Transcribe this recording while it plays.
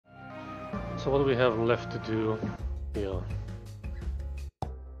So what do we have left to do here?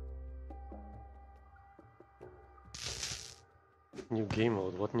 New game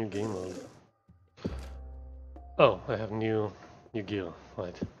mode. What new game mode? Oh, I have new gear.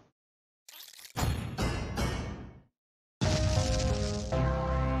 Right.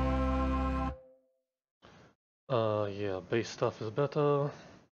 Yeah, base stuff is better.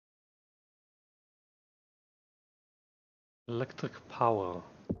 Electric power.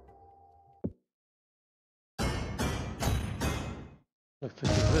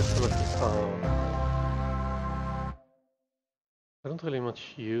 Electric resist, electric power. I don't really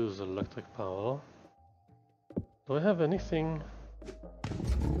much use electric power. Do I have anything?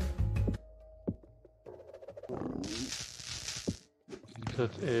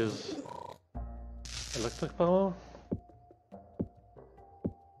 That is electric power?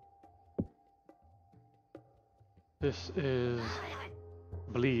 This is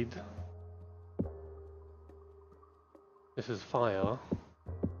bleed. This is fire.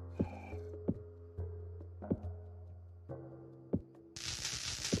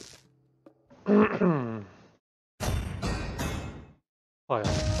 Fire.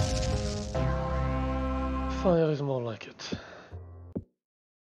 Fire is more like it.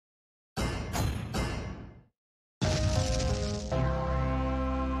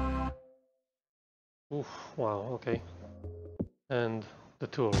 Oof, wow, okay. And the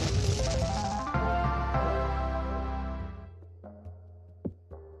tool.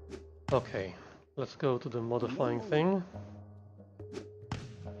 Okay, let's go to the modifying thing.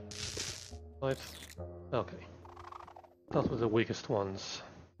 Right. Okay. Start with the weakest ones.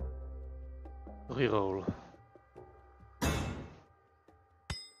 Reroll.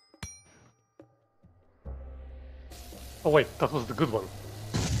 Oh wait, that was the good one.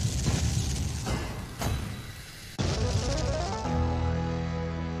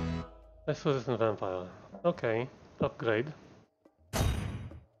 Less resistant vampire. Okay, upgrade.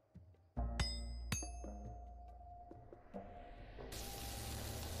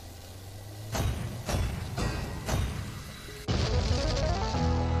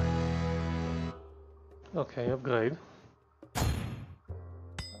 Okay, upgrade.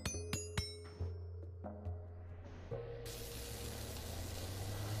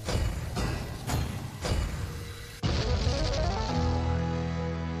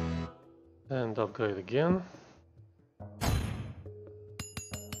 And upgrade again.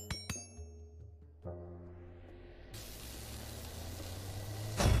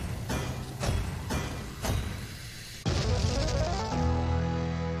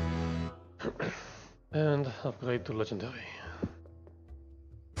 And upgrade to legendary.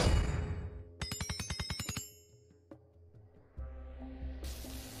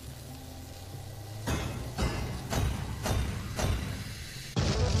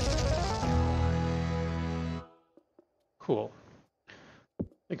 Cool.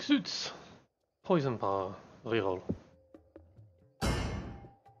 Exudes. Poison power. Reroll.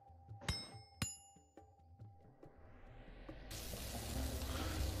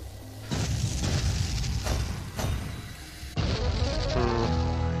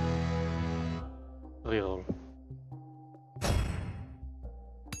 Reroll.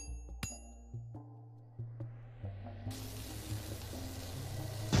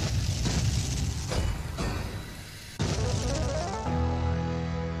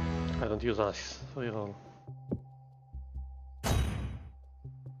 I don't use ice. Reroll.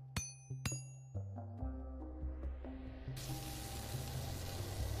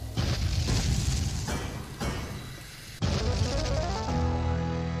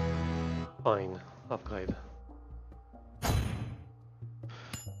 Fine. Upgrade.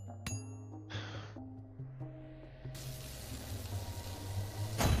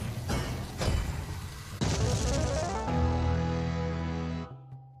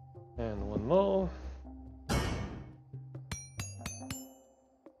 And one more.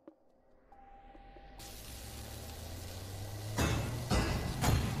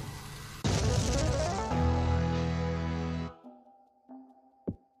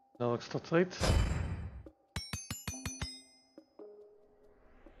 No extra trait.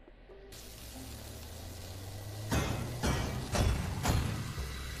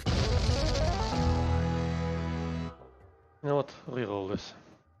 You know what? Reroll this.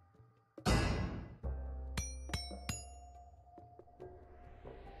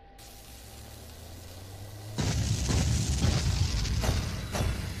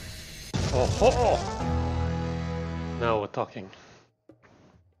 Oh ho! Now we're talking.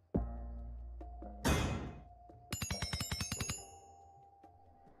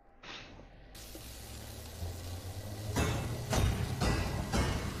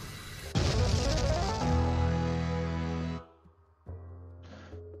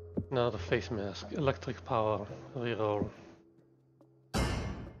 Now the face mask. Electric power. Reroll.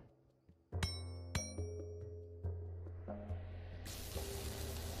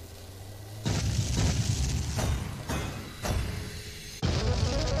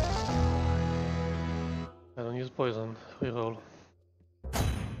 I don't use poison. Reroll.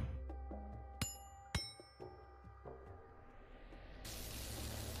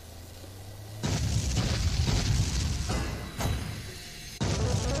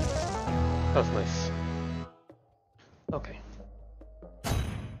 That's nice. Okay.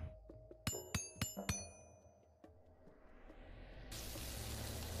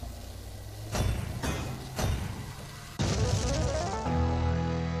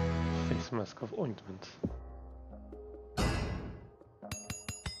 Face mask of ointment.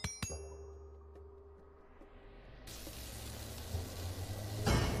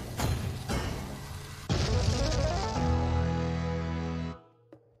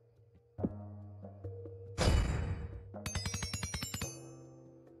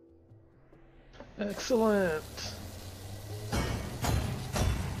 Excellent!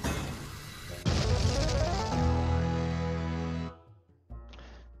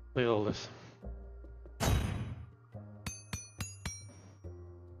 Reroll this.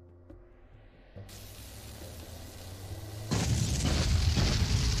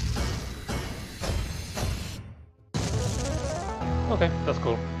 Okay, that's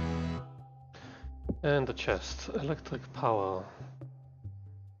cool. And the chest. Electric power.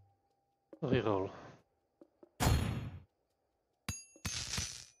 Reroll.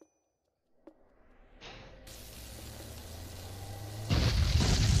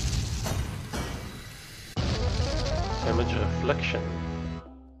 Damage reflection.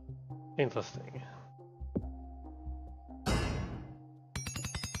 Interesting.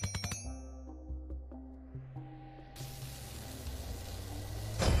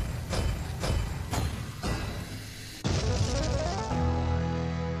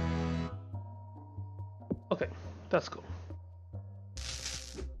 Okay, that's cool.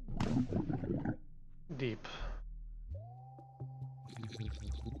 Deep.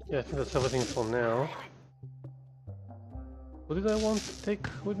 Yeah, I think that's everything for now. What did I want to take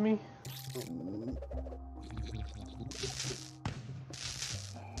with me? I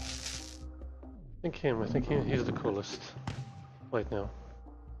think him. I think he's the coolest right now.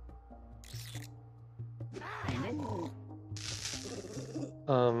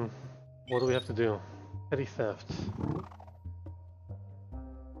 What do we have to do? Petty theft.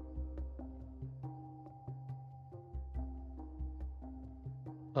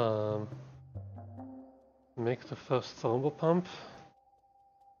 Make the first thermal pump.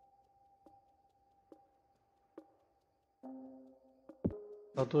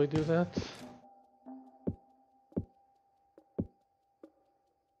 How do I do that?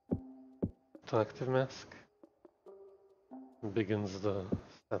 Interactive mask. Begins the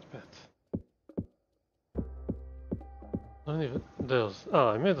stat pad. I don't even... There's...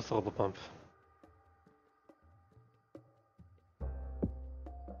 Ah, I made a thermal pump.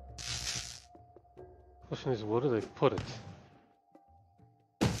 Question is, where did I put it?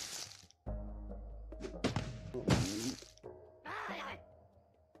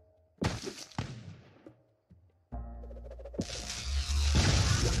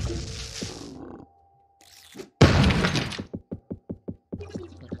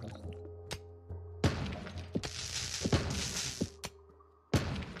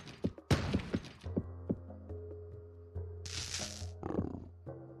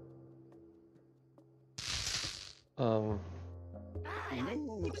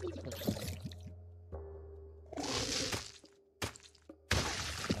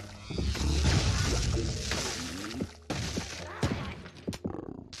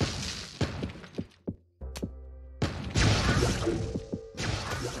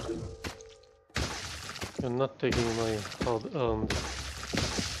 You're not taking my hard-earned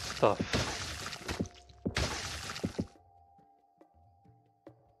stuff.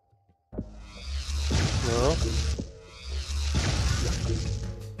 No?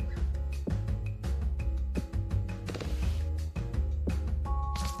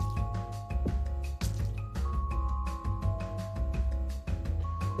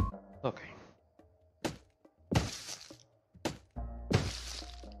 Okay.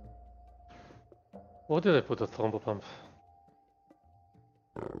 Where did I put the thermal pump?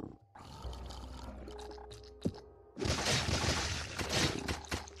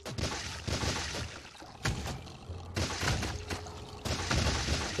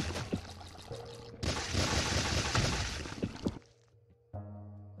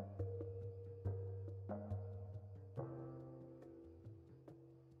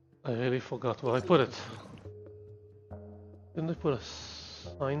 I really forgot where I put it. Didn't I put a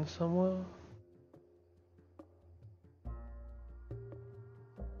sign somewhere?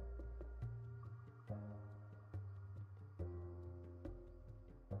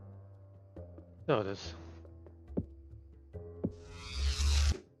 There it is.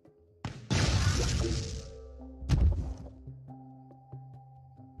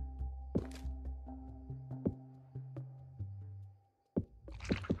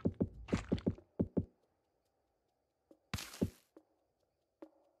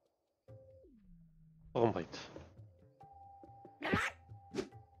 Alright.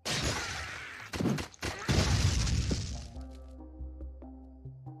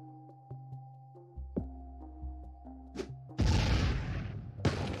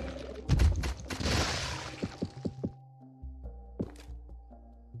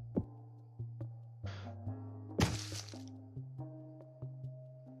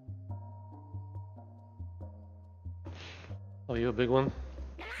 Are you a big one?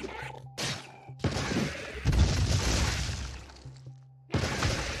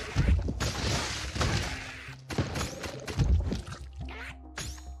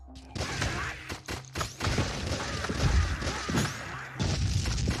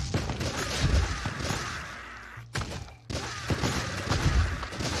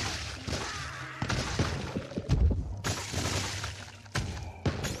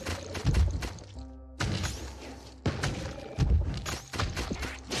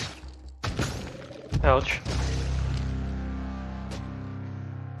 Ouch.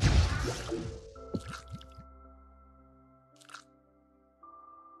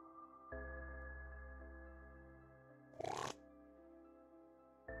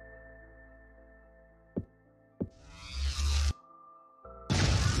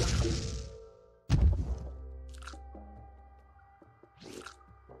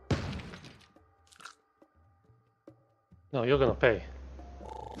 No, you're gonna pay.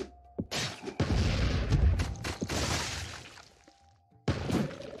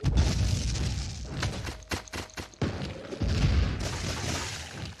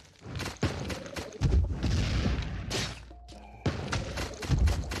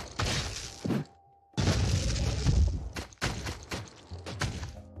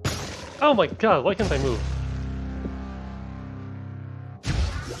 Oh my god, why can't I move?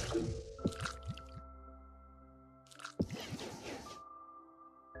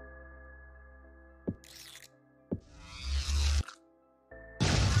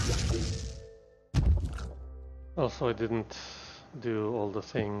 Also, I didn't do all the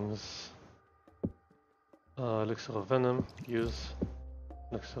things. Elixir of Venom, use.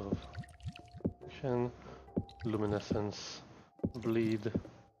 Elixir of Action, Luminescence, Bleed,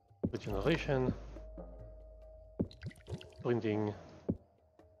 Regeneration, Printing.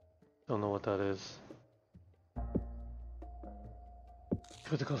 Don't know what that is.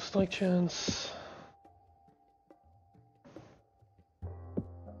 Critical Strike Chance.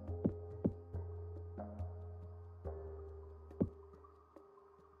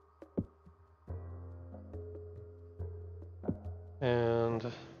 And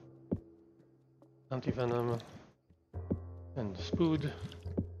Anti-Venom, and Spood,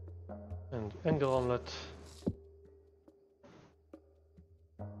 and Gauntlet,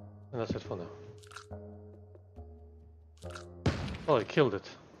 and that's it for now. Oh, I killed it.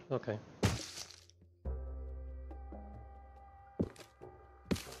 Okay.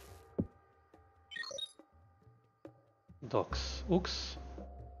 Docks. Ooks.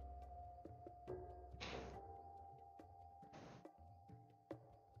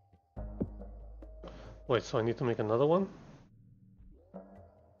 Wait, so I need to make another one?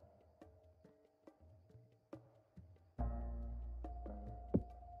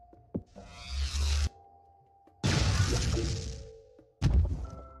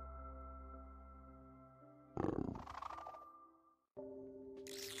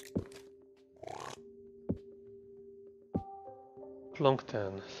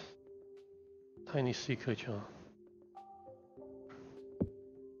 Plankton. Tiny sea creature.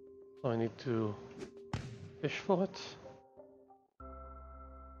 So I need to fish for it.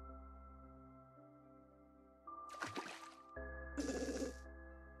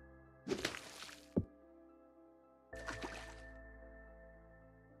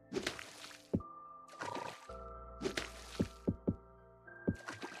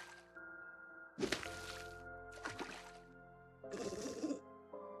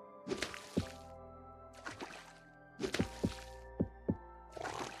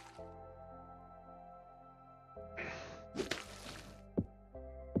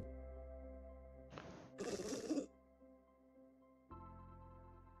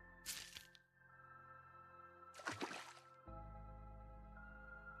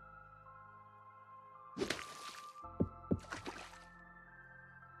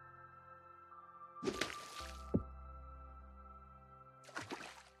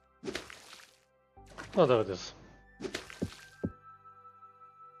 Oh, there it is.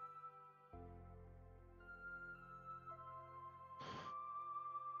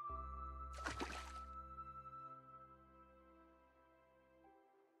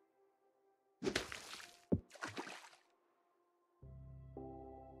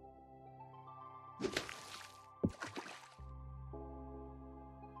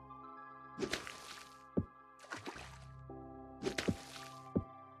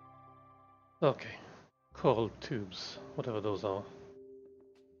 Okay. Coral tubes, whatever those are.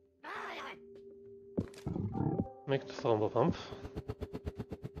 Make the thrombo pump.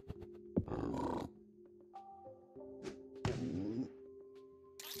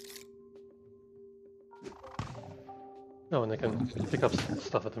 Oh, and I can pick up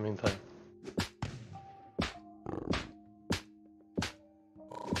stuff at the meantime.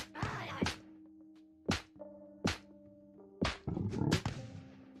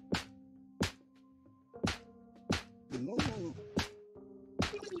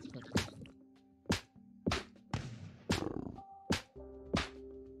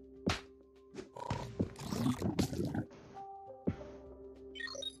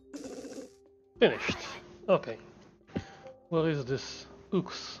 Finished. Okay. Where is this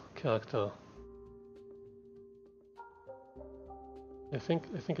Ooks character? I think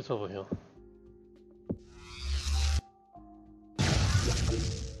it's over here.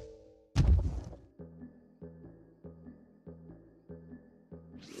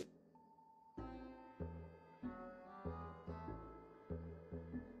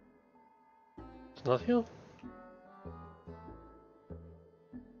 It's not here?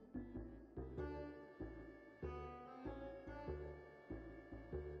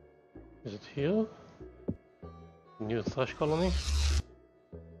 Is it here? New thrush colony?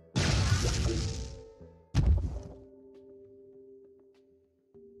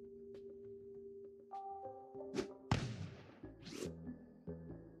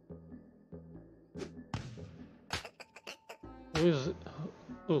 Who is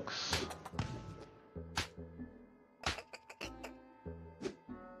Ooks?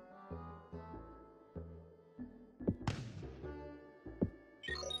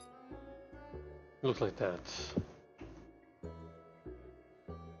 Looks like that.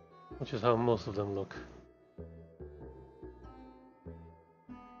 Which is how most of them look.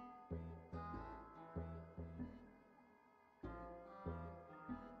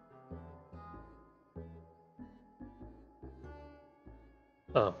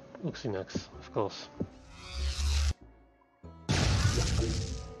 Ah, Uxinax, of course.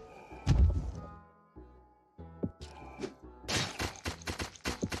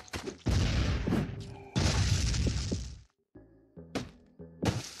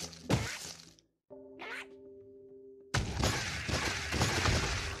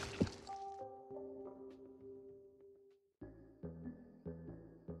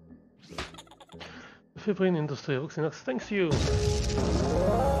 Fibrin industry, Uxinax, thanks you!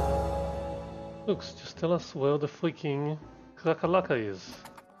 Ux, just tell us where the freaking Krakalaka is.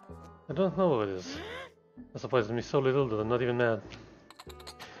 I don't know where it is. That surprises me so little that I'm not even mad.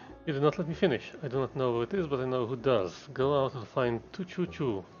 You did not let me finish. I do not know where it is, but I know who does. Go out and find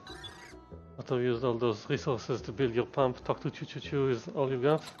Choo. After you used all those resources to build your pump, talk to Choo is all you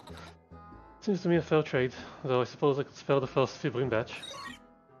got? Seems to me a fair trade, though I suppose I could spare the first fibrin batch.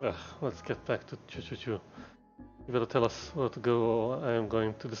 Ugh, let's get back to Choo. You better tell us where to go or I am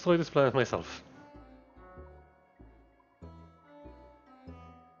going to destroy this planet myself.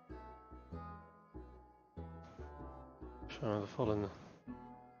 Sure, the fallen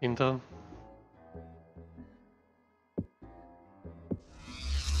intern.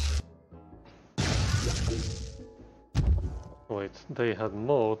 Wait, they had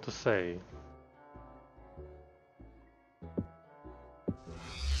more to say.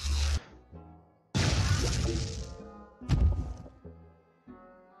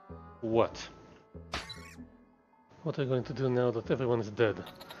 What? What are you going to do now that everyone is dead?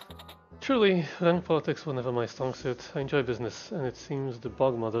 Truly, rank politics were never my strong suit. I enjoy business, and it seems the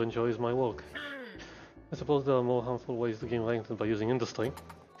Bog Mother enjoys my work. I suppose there are more harmful ways to gain rank than by using industry.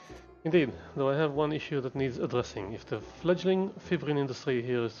 Indeed, though I have one issue that needs addressing. If the fledgling fibrin industry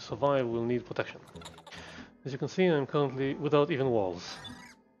here is to survive, we'll need protection. As you can see, I'm currently without even walls.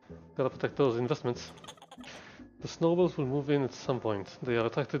 Gotta protect those investments. The snowballs will move in at some point. They are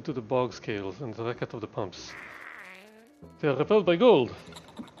attracted to the bog scales and the racket of the pumps. They are repelled by gold!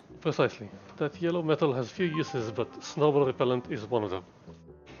 Precisely. That yellow metal has few uses, but snowball repellent is one of them.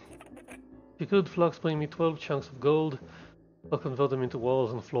 If you could, Flux, bring me 12 chunks of gold. I'll convert them into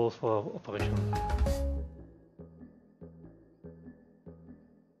walls and floors for our operation.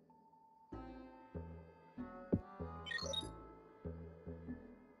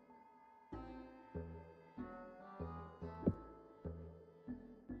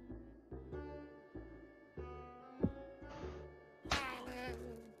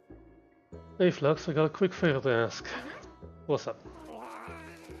 Hey Flux, I got a quick favor to ask. What's up?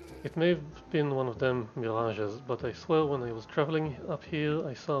 It may have been one of them mirages, but I swear when I was traveling up here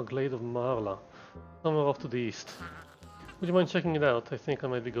I saw a glade of Marla, somewhere off to the east. Would you mind checking it out? I think I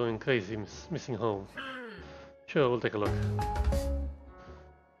might be going crazy missing home. Sure, we'll take a look.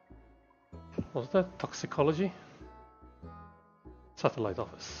 Was that toxicology? Satellite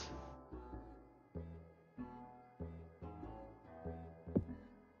office.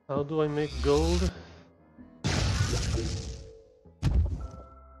 How do I make gold?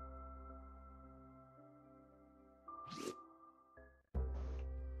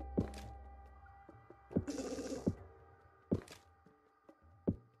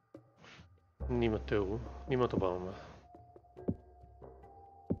 Nematobaum.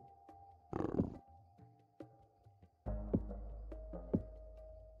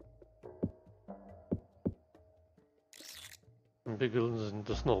 Biggles in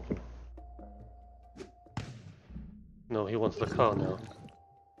the Snorkel. No, he wants the car now.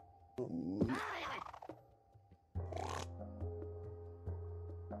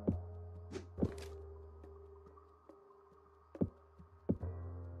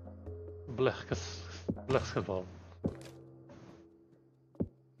 Blechgeval.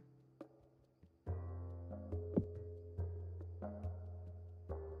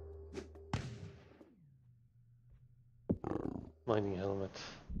 Mining helmet.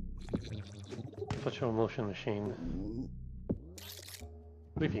 Patrol motion machine.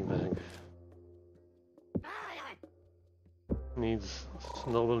 Sleeping bag. Needs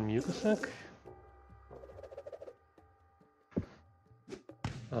noble mucosac.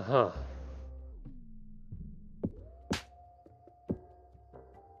 Aha.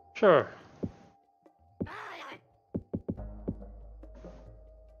 Sure.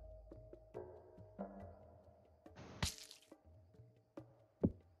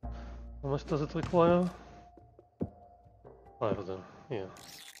 How much does it require? 5 of them, yeah.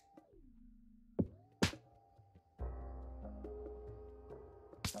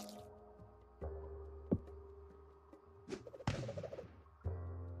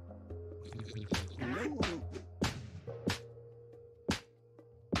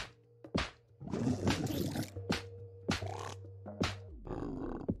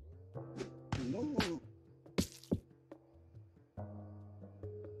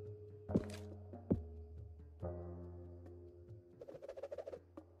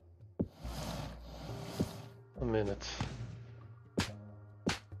 A minute.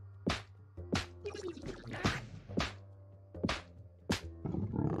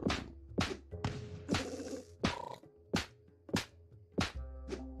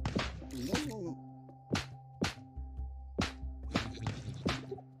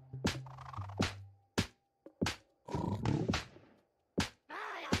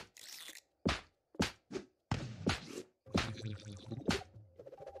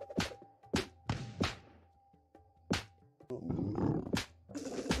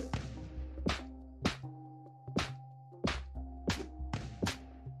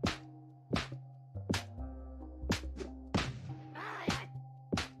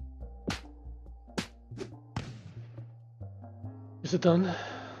 Is it done?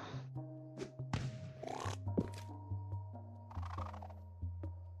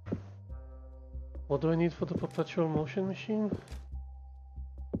 What do I need for the perpetual motion machine?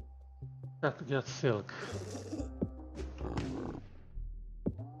 Have to get silk.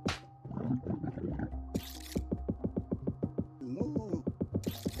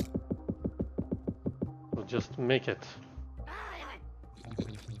 We'll just make it.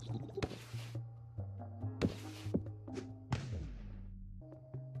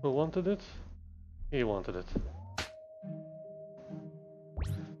 Who wanted it? He wanted it.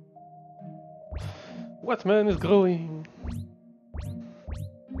 Wetman is growing!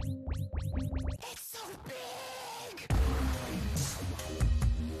 It's so big!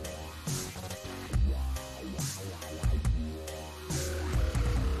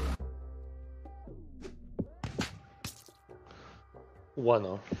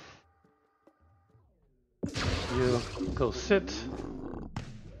 Wano. You go sit.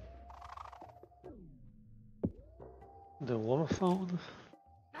 The waterfold.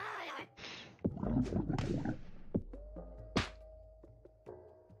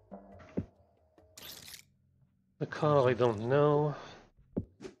 The car I don't know.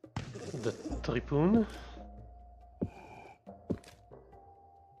 The tripoon.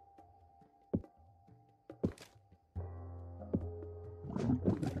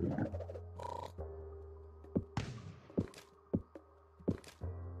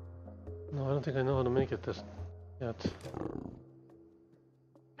 No, I don't think I know how to make it this yet.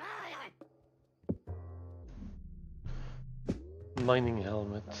 Mining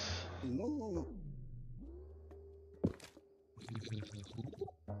helmet.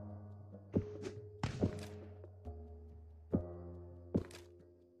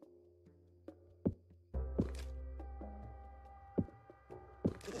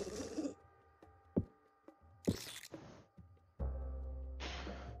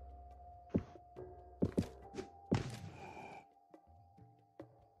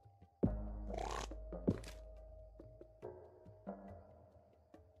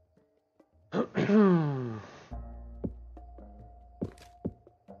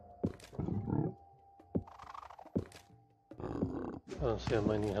 I don't see a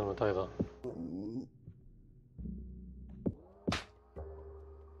mining helmet either.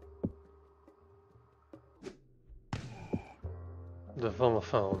 The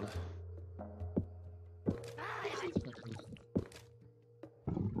vomophone.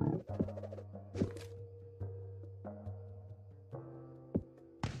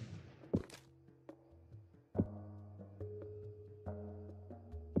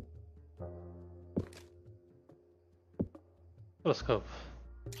 Telescope.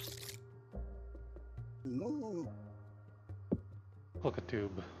 Pocket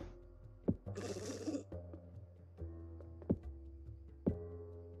tube.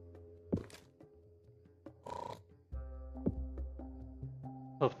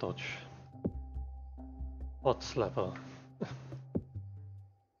 Love touch. Hot slapper.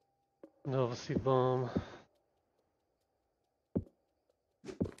 Nova seed bomb.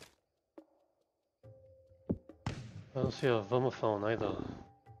 I don't see a vomophone either.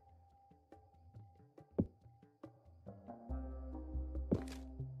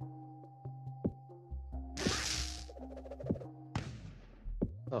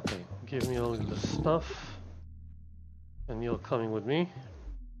 Okay, give me all the stuff. And you're coming with me.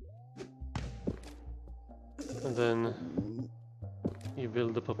 And then you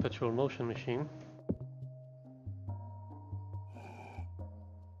build the perpetual motion machine.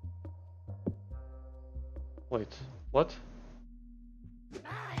 Wait, what?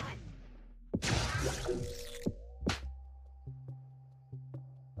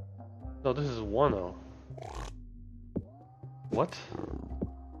 No, this is Wano. What?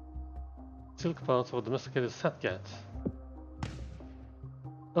 Silk parts for domesticated satgat.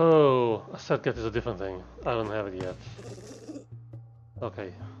 Oh, a satgat is a different thing. I don't have it yet.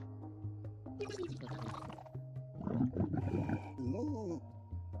 Okay.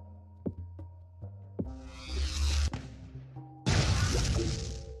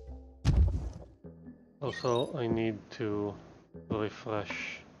 Also, I need to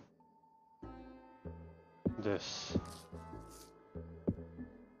refresh this.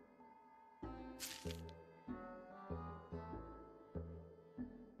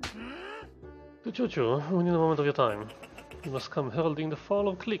 Choo-choo, we need a moment of your time. You must come heralding the fall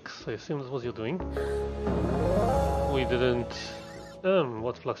of cliques. I assume that's what you're doing. We didn't...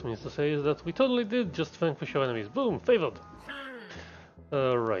 what Flux means to say is that we totally did just vanquish our enemies. Boom! Favored!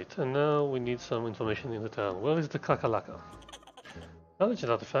 Right, and now we need some information in the town. Where is the Kakalaka? Knowledge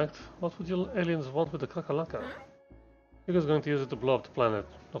artifact? What would you aliens want with the Kakalaka? You guys going to use it to blow up the planet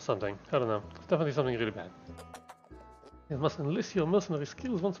or something. I don't know. It's definitely something really bad. You must enlist your mercenary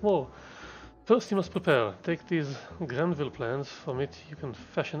skills once more. First you must prepare. Take these Granville plans. From it you can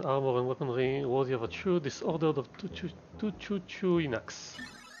fashion armor and weaponry worthy of a true disordered of Tuchuchuinax.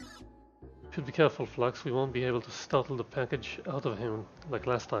 Should be careful, Flux. We won't be able to startle the package out of him like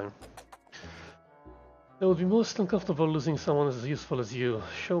last time. I would be most uncomfortable losing someone as useful as you.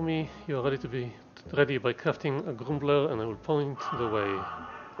 Show me you are ready by crafting a Grumbler and I will point the way.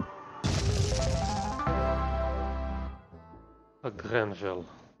 A Granville.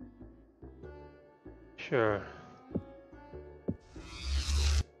 Sure.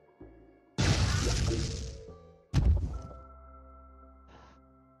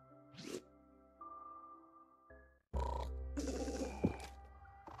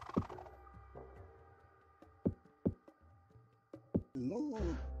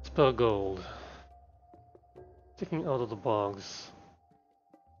 Spare gold. Sticking out of the bogs.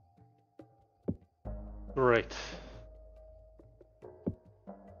 Great.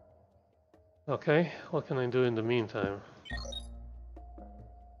 Okay, what can I do in the meantime?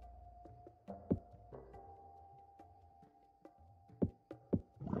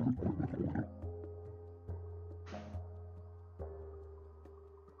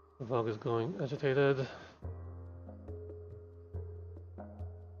 The Vogue is going agitated.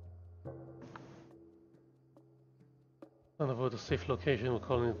 And avoid a safe location, we're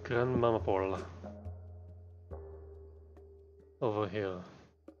calling it Grand Mamapol. Over here.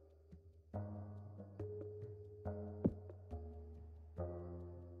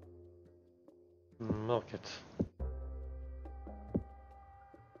 Market.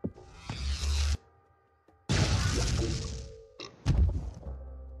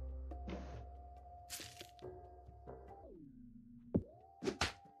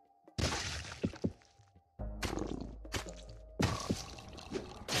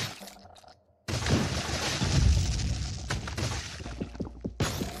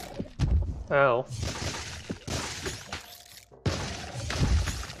 Ow.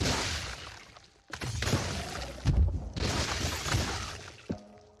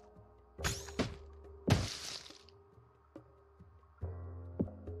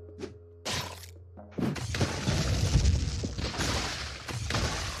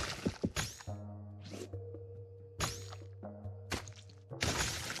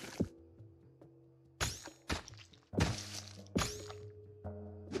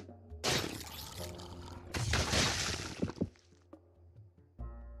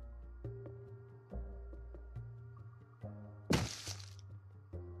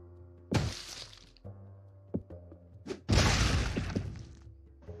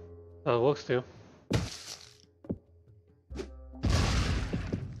 That works too.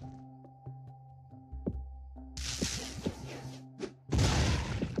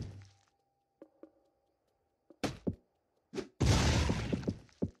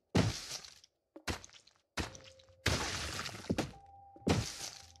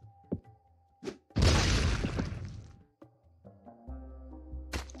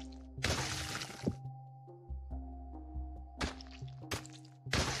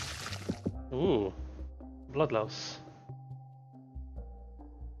 Ooh, bloodlouse.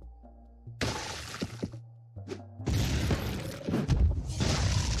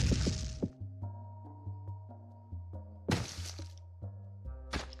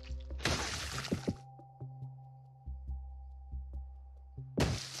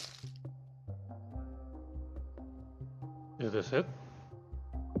 Is this it?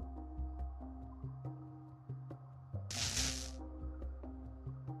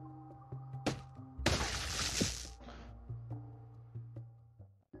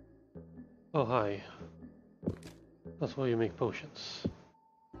 Oh, hi. That's where you make potions.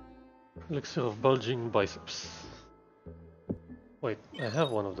 Elixir of bulging biceps. Wait, I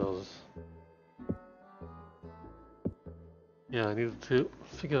have one of those. Yeah, I needed to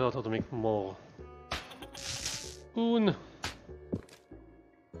figure out how to make more. Spoon!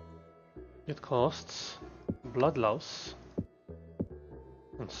 It costs bloodlouse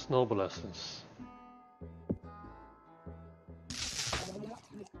and snowball essence.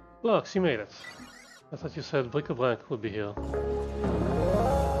 Lux, you made it. I thought you said bric-a-brac would be here.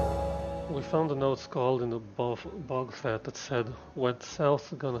 We found a note scrawled in the bog fat that said, "Went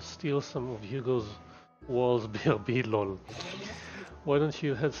south, gonna steal some of Hugo's Wall's BRB lol." Why don't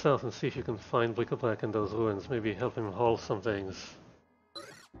you head south and see if you can find bric-a-brac in those ruins? Maybe help him haul some things.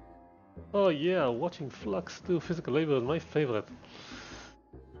 Oh yeah, watching Flux do physical labor is my favorite.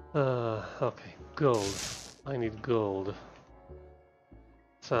 Okay, gold. I need gold.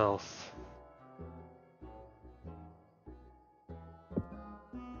 South.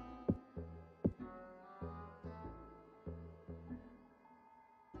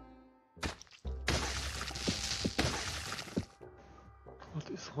 What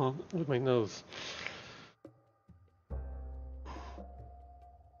is wrong with my nose?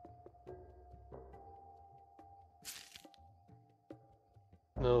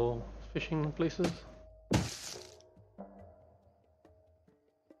 No fishing places?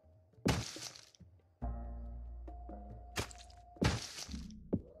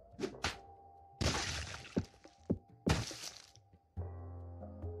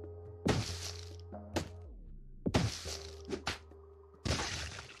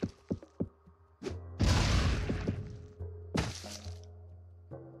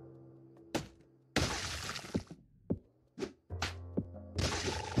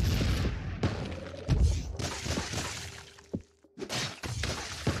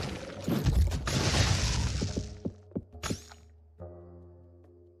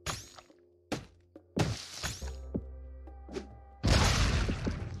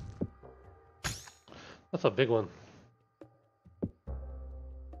 That's a big one.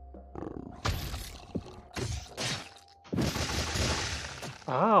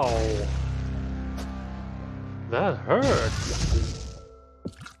 Ow! That hurts!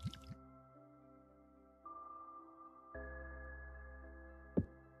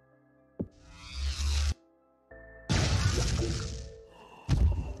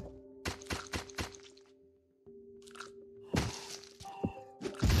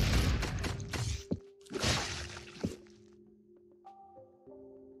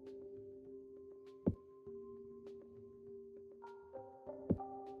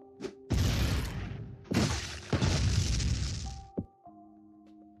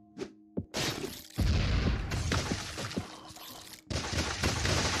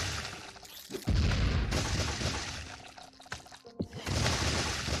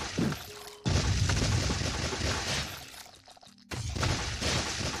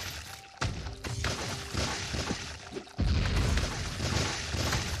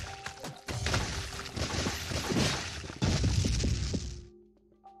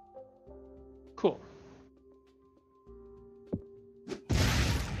 Cool.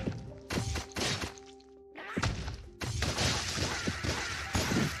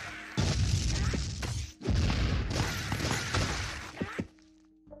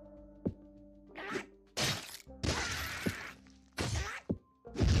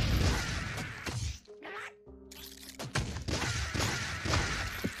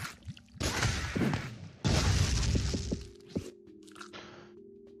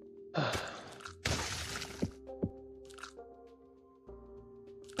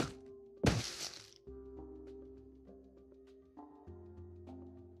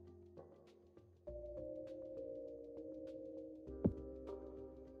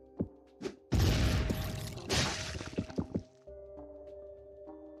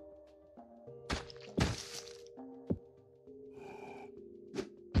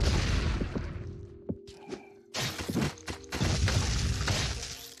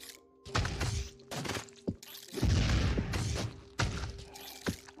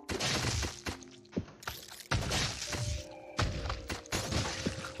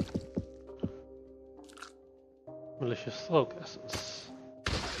 Malicious throw gases.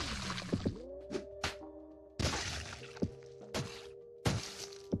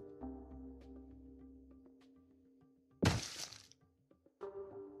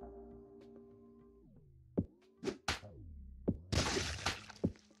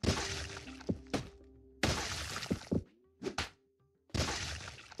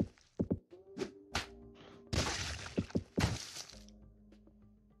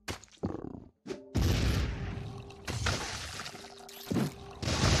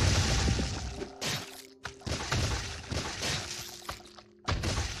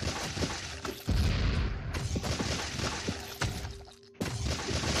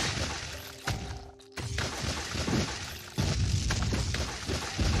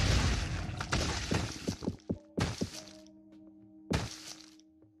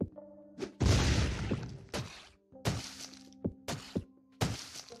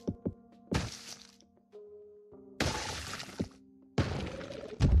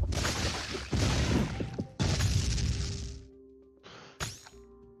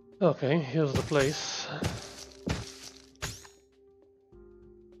 Okay, here's the place.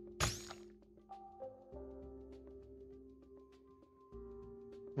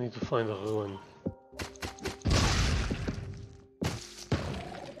 Need to find a ruin.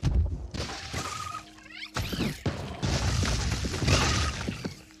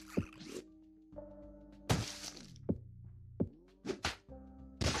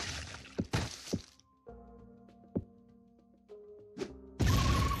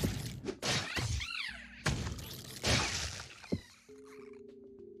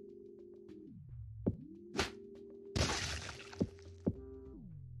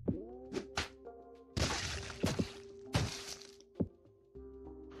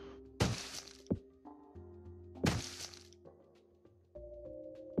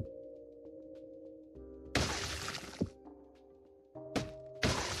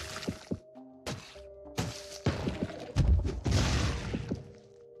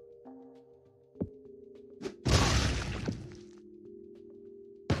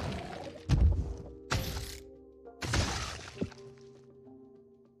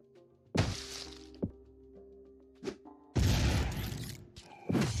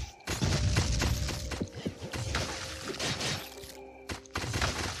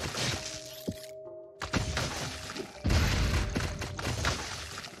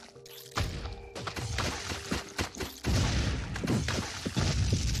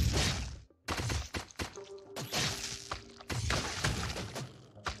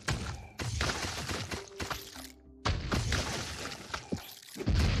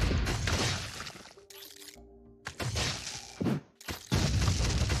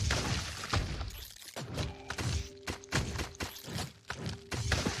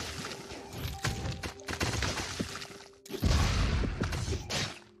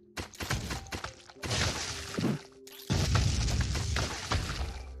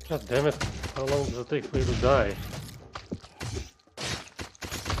 God damn it, how long does it take for you to die?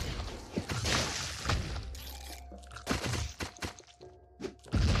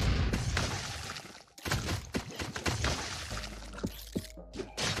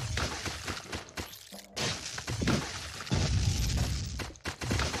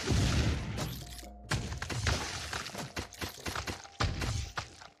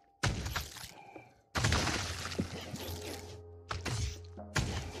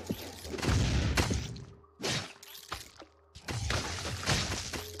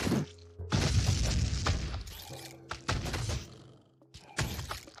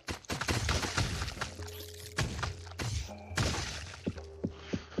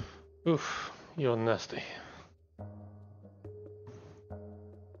 Oof, you're nasty.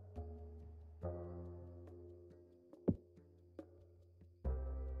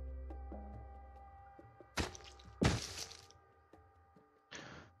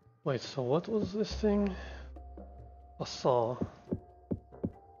 Wait, so what was this thing? A saw.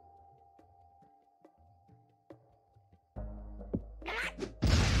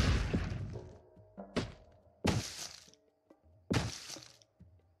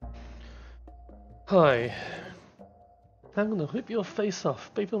 Hi. I'm gonna rip your face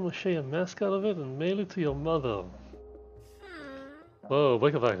off, paper mache a mask out of it, and mail it to your mother. Whoa,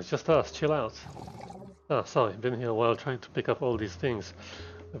 wake up, it's just us, chill out. Ah, sorry, been here a while trying to pick up all these things.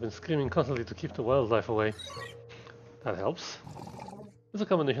 I've been screaming constantly to keep the wildlife away. That helps. It's a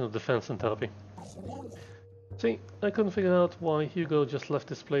combination of defense and therapy. See, I couldn't figure out why Hugo just left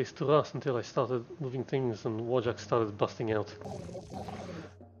this place to rust until I started moving things and Wojak started busting out.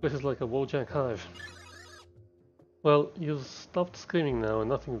 This is like a Wojak hive. Well, you've stopped screaming now and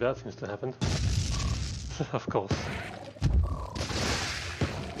nothing bad seems to happen. Of course.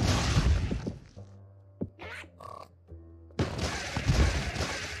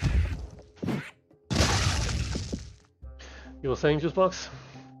 You were saying, Juicebox?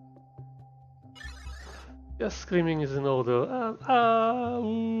 Yes, screaming is in order.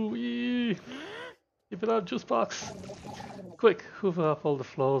 Ooh, ee. Keep it up, Juicebox. Quick, hoover up all the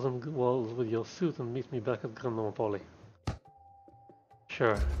floors and walls with your suit and meet me back at Grandmama Polly.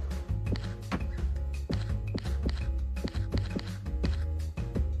 Sure.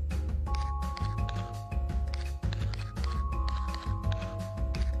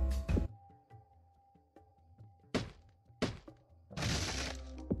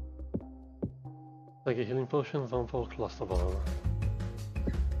 Like a healing potion, vampire cluster bomb.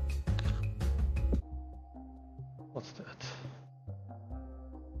 What's that?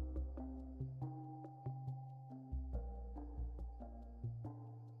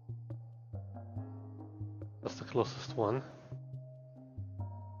 That's the closest one.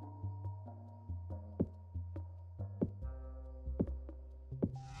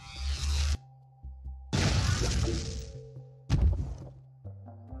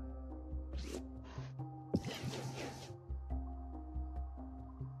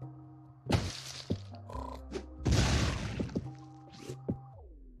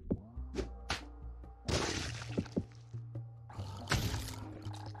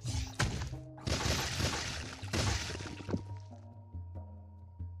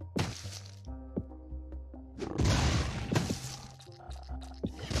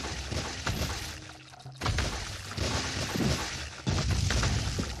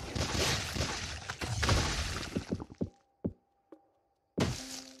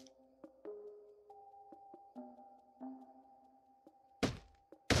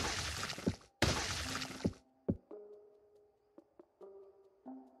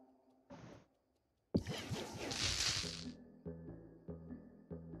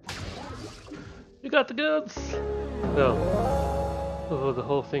 You got the goods! No. Over the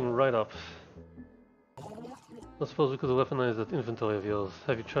whole thing right up. I suppose we could weaponize that inventory of yours.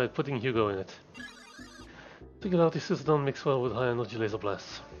 Have you tried putting Hugo in it? Figured out these suits don't mix well with high energy laser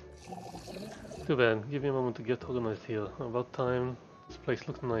blasts. Too bad. Give me a moment to get organized here. About time. This place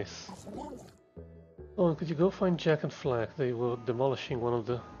looks nice. Oh, and could you go find Jack and Flack? They were demolishing one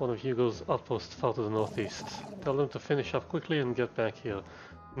of Hugo's outposts far to the northeast. Tell them to finish up quickly and get back here.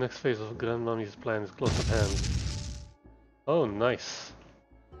 Next phase of Grandmommy's plan is close at hand. Oh, nice.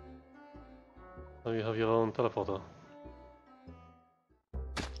 Now you have your own teleporter.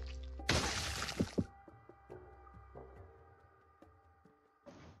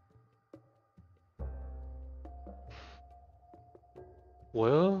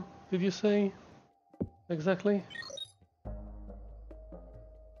 Where did you say? Exactly?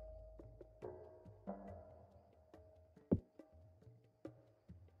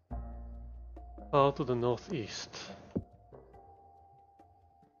 Far to the northeast.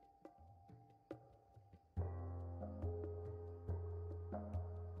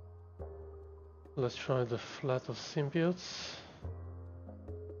 Let's try the flat of symbiotes.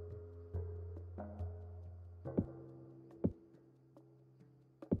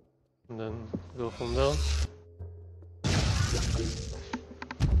 And then go from there.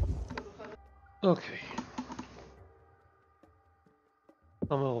 Okay.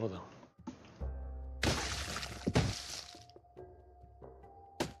 Somewhere over there.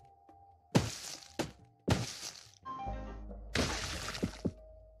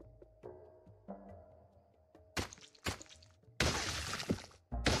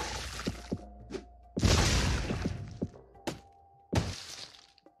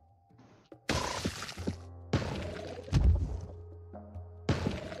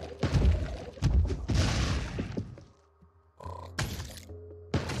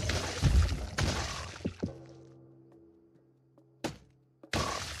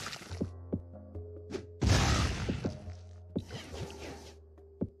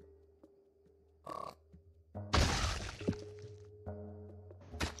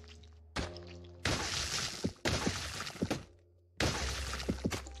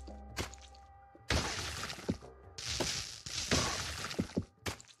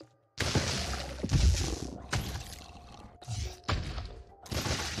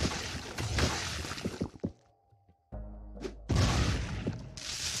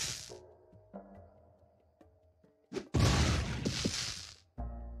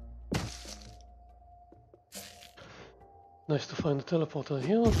 Nice to find a teleporter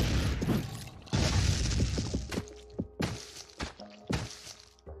here.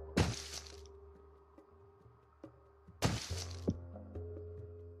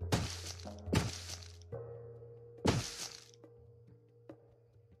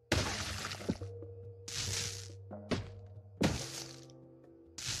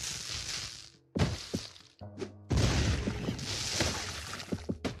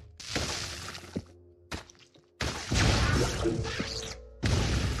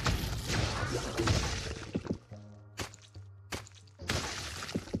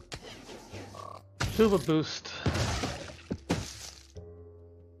 Silver boost.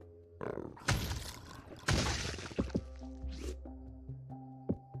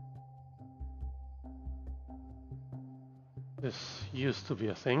 This used to be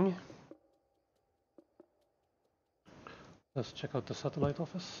a thing. Let's check out the satellite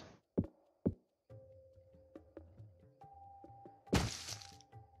office.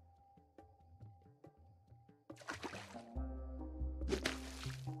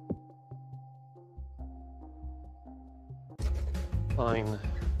 Fine.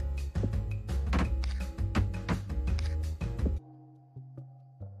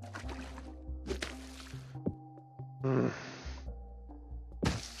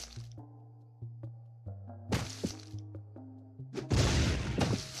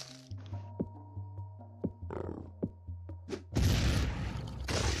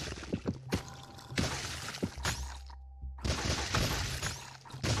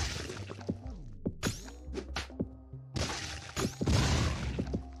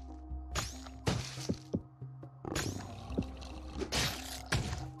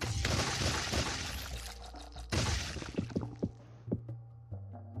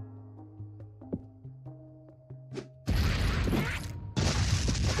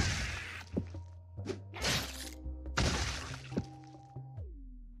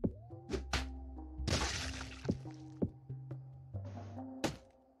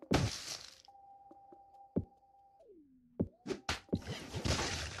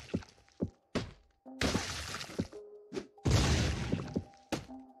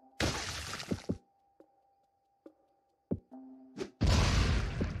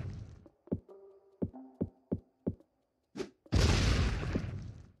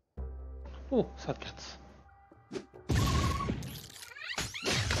 Oh, sad cats.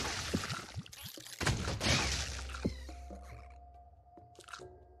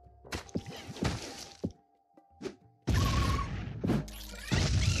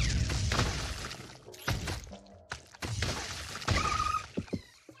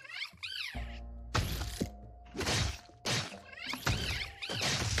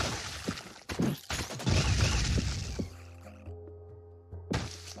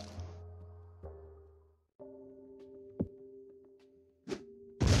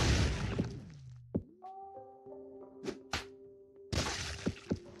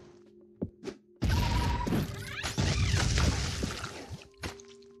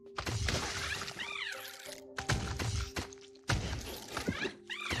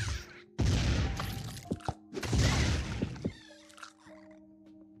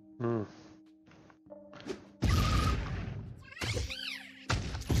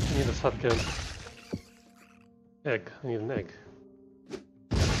 I need a shotgun. Egg. I need an egg.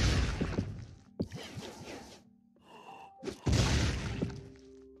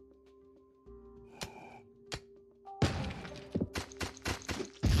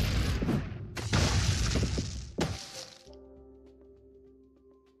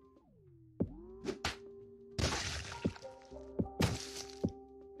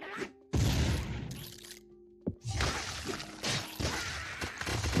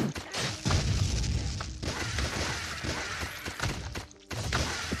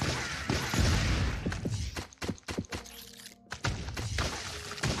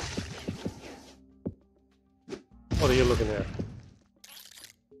 What are you looking at?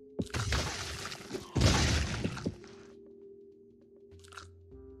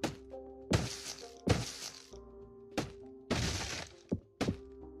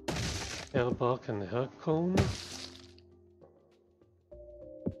 Hair bark and hair cone.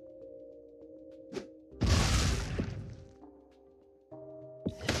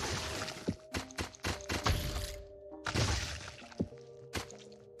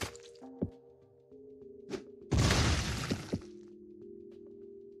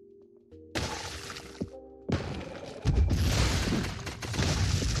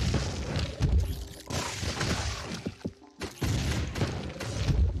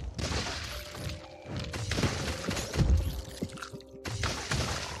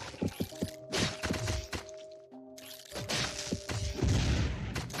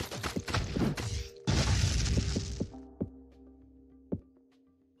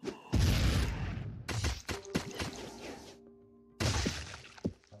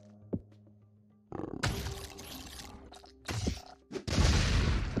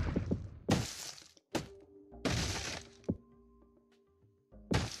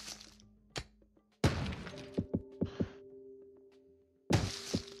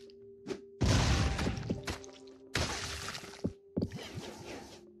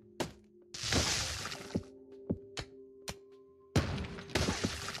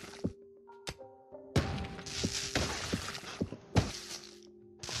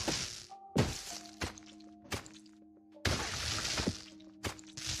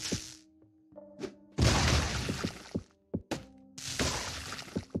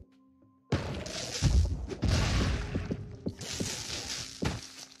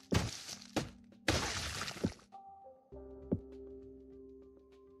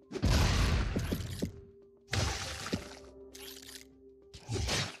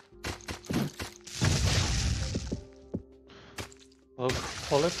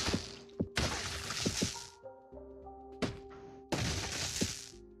 call it.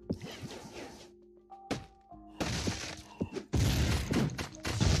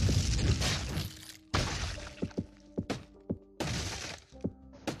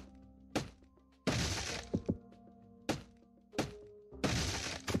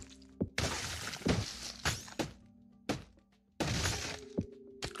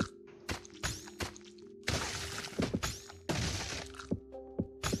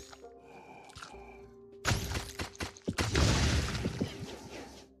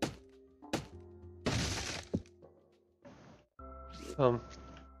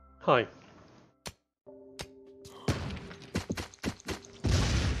 Hi.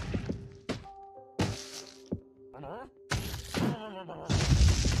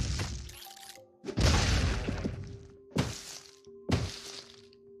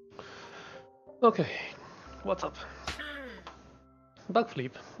 Okay, what's up?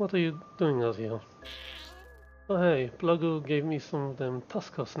 Backflip, what are you doing out here? Oh hey, Plagu gave me some of them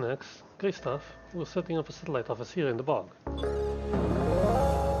Tusker snacks. Great stuff. We're setting up a satellite office here in the bog.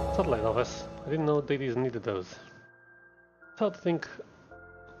 Satellite office? I didn't know deities needed those. It's hard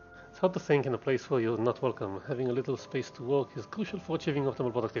to think in a place where you're not welcome. Having a little space to work is crucial for achieving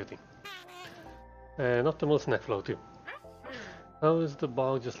optimal productivity. And optimal snack flow too. How is the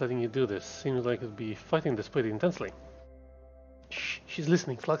bog just letting you do this? Seems like it'd be fighting this pretty intensely. Shh, she's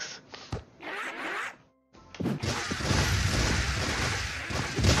listening, Flux.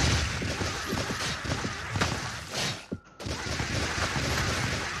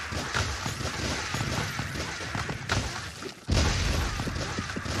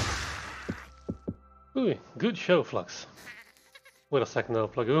 Ooh, good show, Flux. Wait a sec now,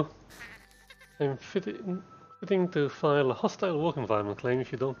 Plagu. I'm fitting to file a hostile work environment claim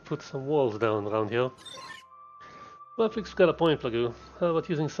if you don't put some walls down around here. Well, Flix's got a point, Plagu. How about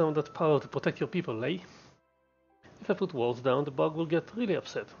using some of that power to protect your people, eh? If I put walls down, the bug will get really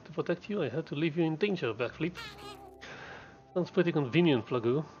upset. To protect you, I had to leave you in danger, Backflip. Sounds pretty convenient,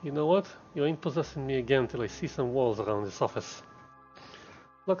 Plagu. You know what? You ain't possessing me again till I see some walls around this office.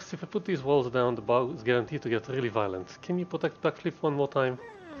 Lux, if I put these walls down, the bug is guaranteed to get really violent. Can you protect Backflip one more time?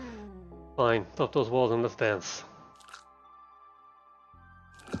 Fine, top those walls and let's dance.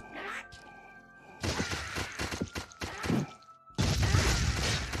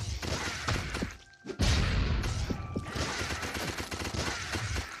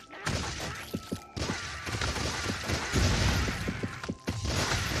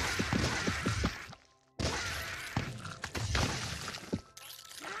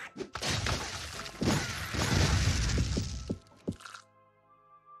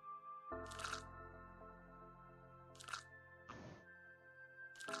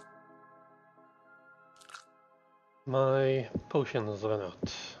 My potions run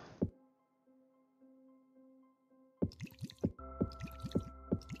out.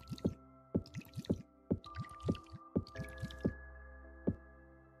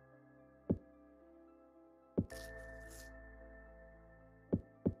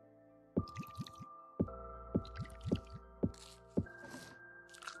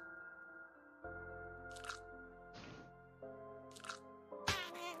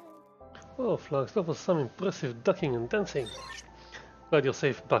 Oh, Flux, that was some impressive ducking and dancing. Glad you're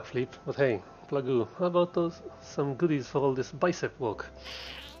safe, Backflip. But hey, Plagu, how about some goodies for all this bicep work?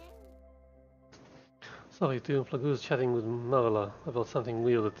 Sorry, too. Plagu's chatting with Marla about something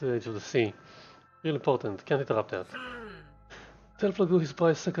weird at the edge of the sea. Real important. Can't interrupt that. Tell Plagu his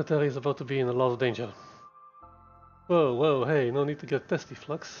prize secretary is about to be in a lot of danger. Whoa, hey, no need to get testy,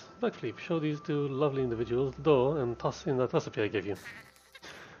 Flux. Backflip, show these two lovely individuals the door and toss in that recipe I gave you.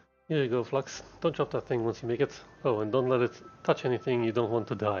 Here you go, Flux. Don't drop that thing once you make it. Oh, and don't let it touch anything you don't want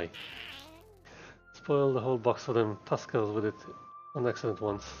to die. Spoil the whole box for them Tuskers with it on accident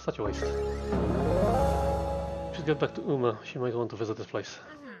once. Such a waste. Should get back to Uma. She might want to visit this place.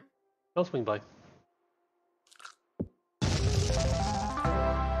 I'll swing by.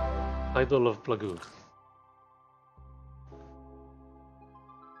 Idol of Plagu.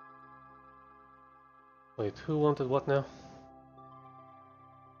 Wait, who wanted what now?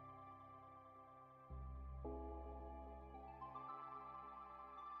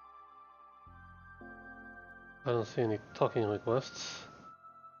 I don't see any talking requests.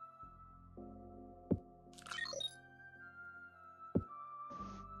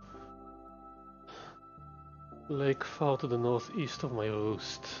 Lake far to the northeast of my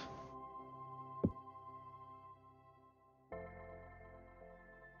roost.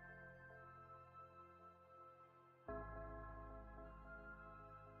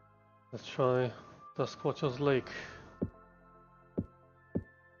 Let's try Duskwatcher's Lake.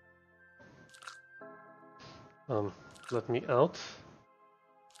 Let me out.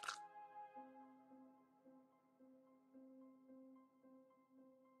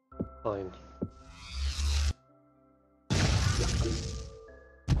 Fine.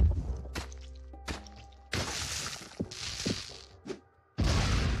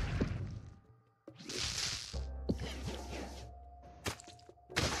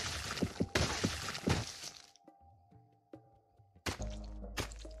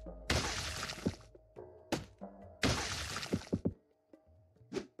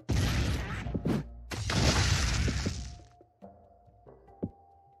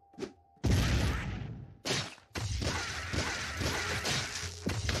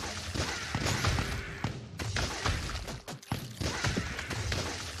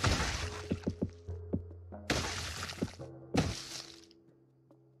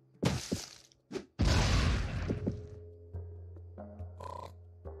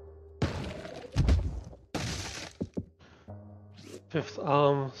 Fifth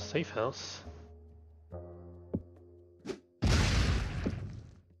arm, safe house.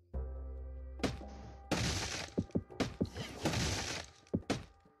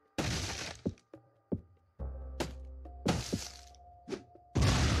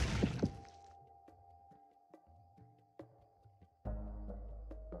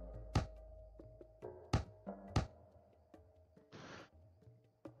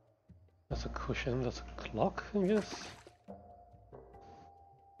 That's a cushion, that's a clock, I guess.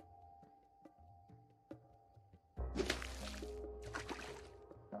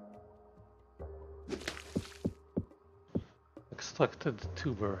 Extracted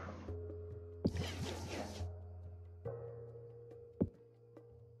tuber.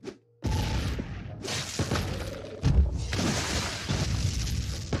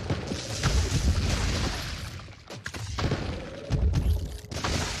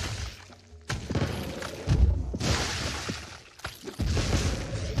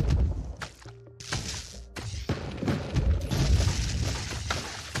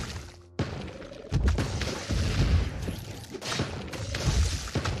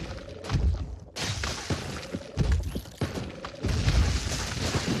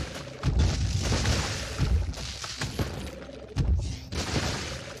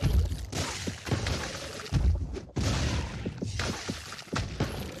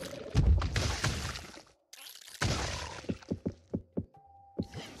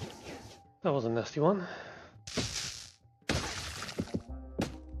 That was a nasty one.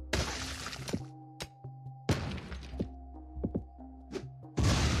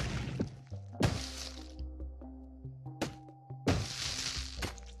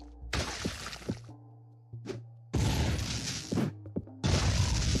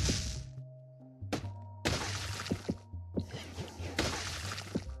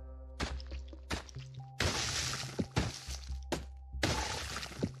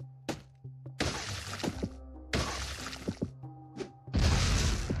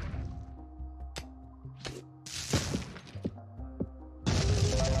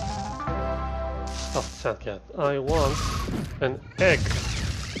 Stuffed sandcat. I want an egg.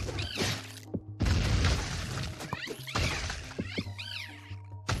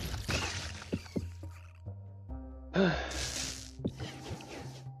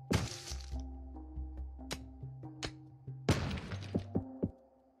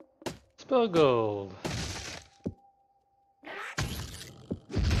 Spell gold.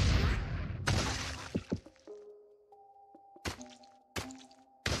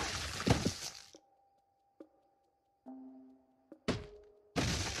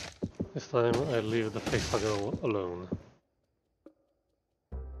 This time I leave the facehugger alone.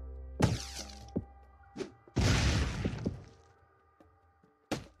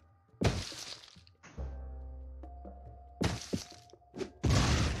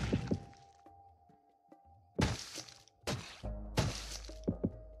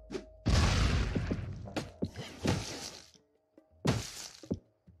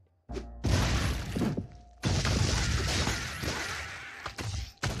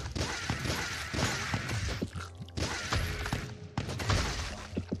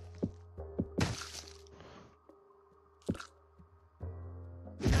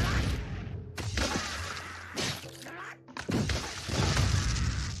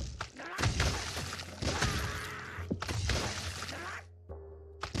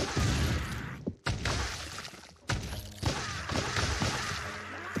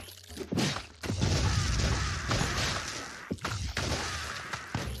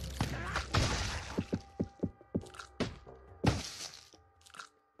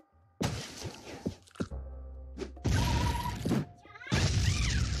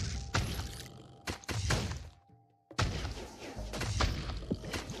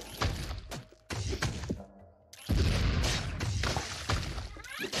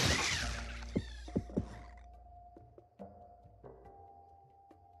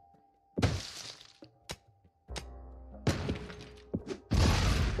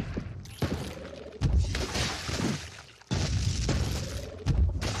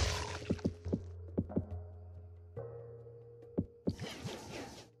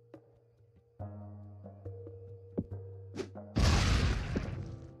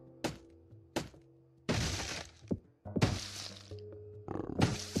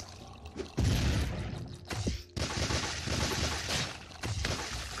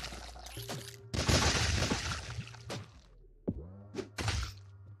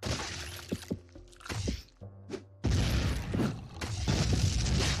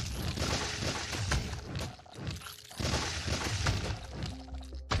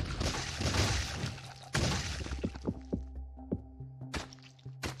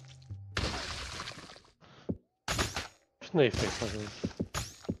 Snake puzzles.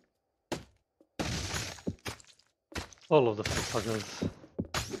 All of the puzzles.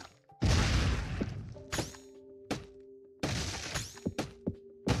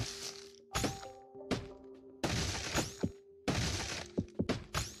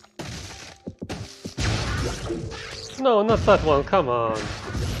 No, not that one, come on.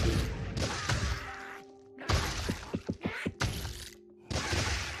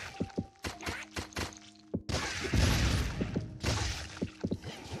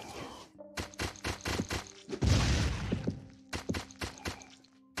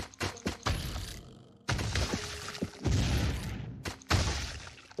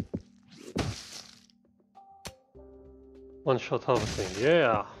 One shot harvesting,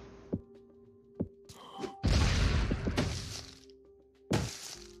 yeah.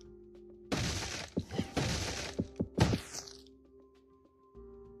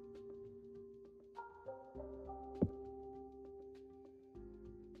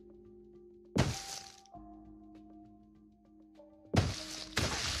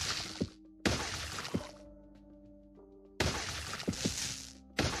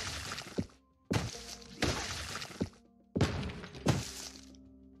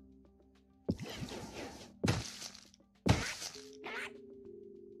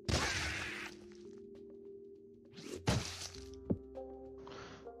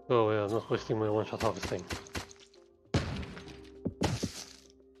 Oh yeah, I'm not wasting my one-shot harvesting.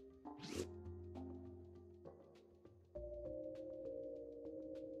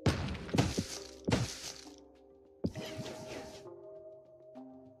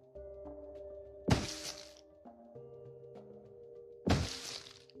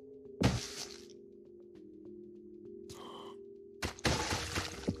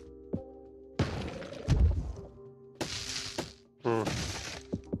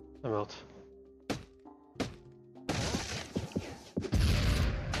 I'm out.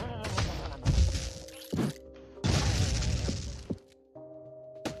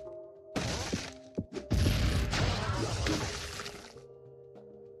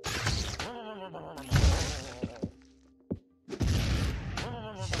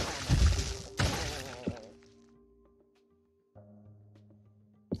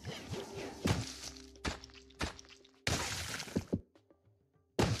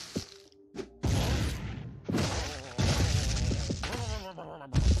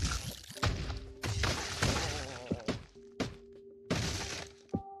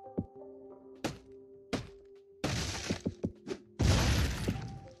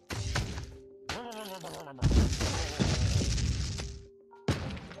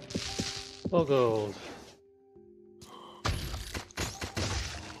 All gold.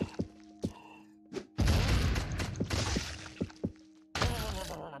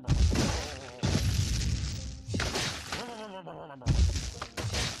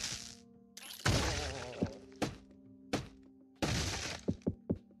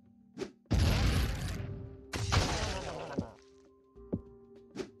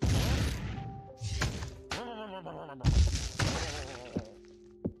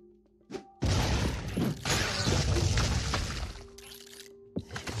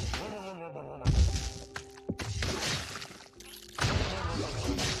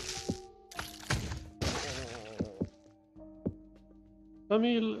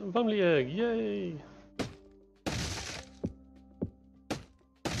 Family egg, yay!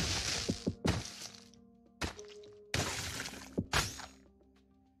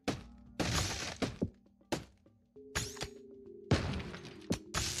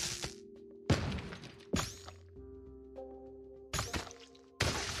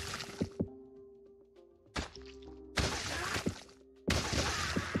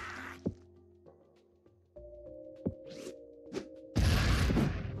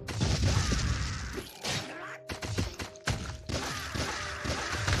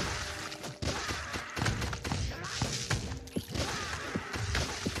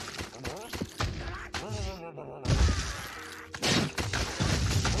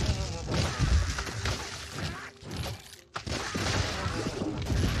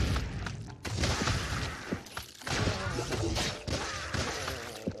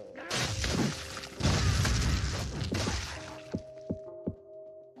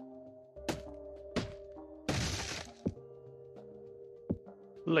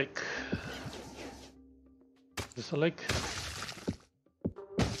 Lake. Is this a lake?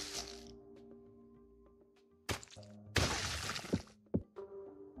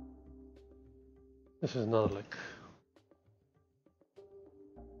 This is not a lake.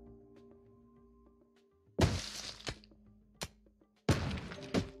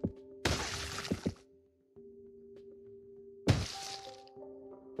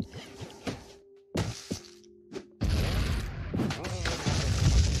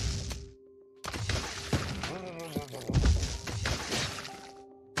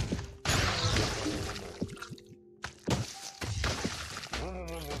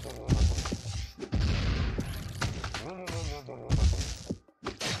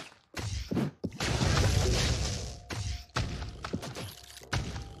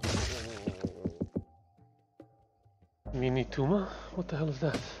 Mini tumor? What the hell is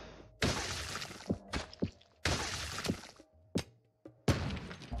that?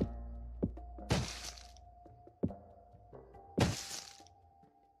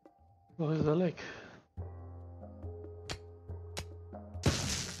 Where is the lake?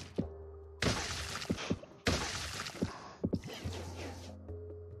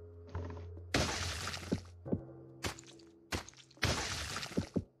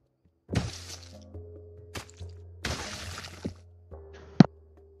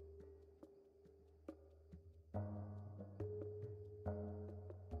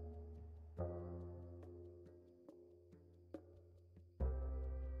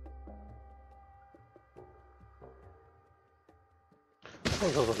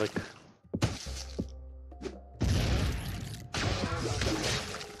 Where's the lake?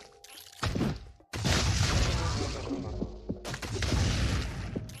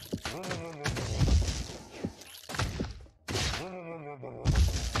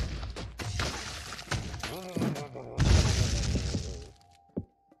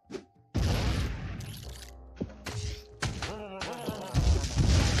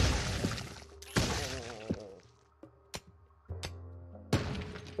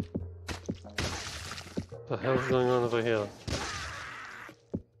 What the hell's going on over here?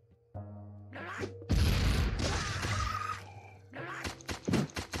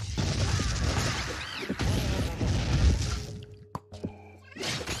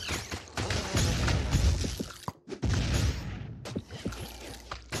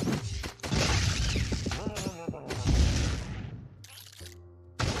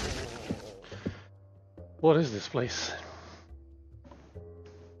 What is this place?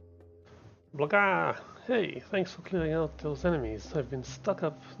 Blaga! Hey, thanks for clearing out those enemies. I've been stuck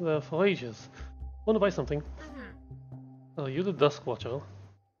up there for ages. Want to buy something? Are you the Dusk Watcher?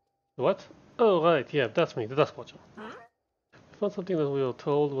 What? Oh, right, yeah, that's me, the Dusk Watcher. I found something that we were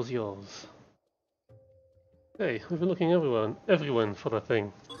told was yours. Hey, we've been looking everywhere for that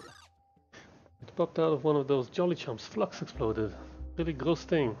thing. It popped out of one of those Jolly Chumps. Flux exploded. Really gross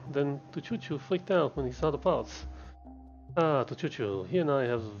thing. Then Tuchuchu freaked out when he saw the parts. Ah, Tuchuchu, he and I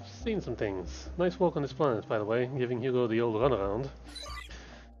have seen some things. Nice walk on this planet, by the way, giving Hugo the old runaround.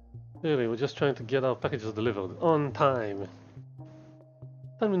 Really, we're just trying to get our packages delivered. On time.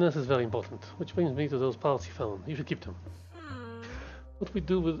 Timeliness is very important, which brings me to those parts you found. You should keep them. What do we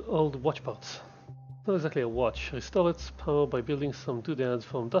do with old watch parts? Not exactly a watch. Restore its power by building some doodads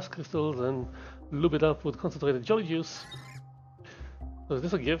from dust crystals and lube it up with concentrated jolly juice. So is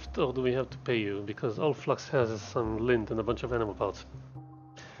this a gift, or do we have to pay you? Because all Flux has is some lint and a bunch of animal parts.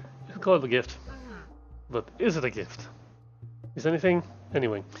 You can call it a gift. But is it a gift? Is anything?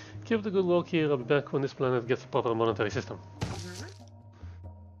 Anyway, keep the good work here. I'll be back when this planet gets a proper monetary system.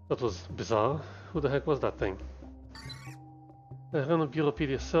 That was bizarre. Who the heck was that thing? I ran a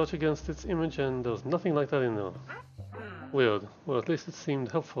Bureaupedia search against its image and there was nothing like that in there. Weird. Well, at least it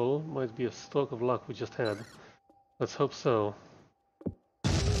seemed helpful. Might be a stroke of luck we just had. Let's hope so.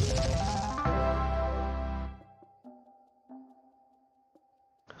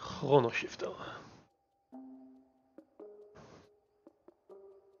 Chrono Shifter.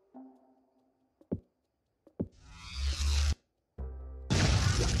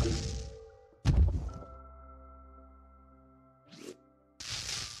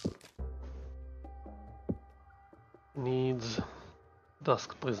 Needs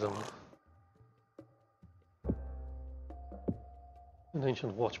Dusk Prism. And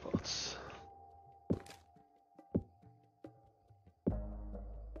ancient watch parts.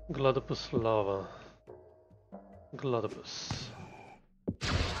 Glodopus lava. Glodopus.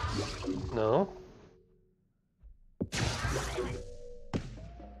 No.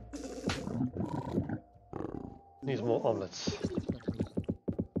 Needs more omelets.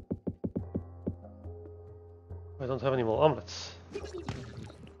 I don't have any more omelets.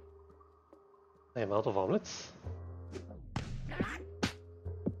 I am out of omelets.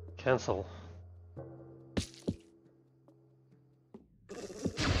 Cancel.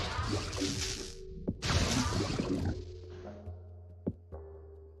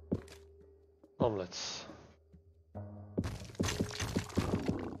 Omelets.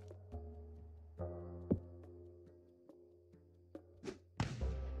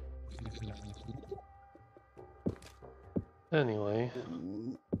 Anyway,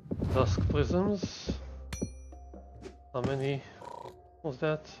 Dusk Prisms. How many was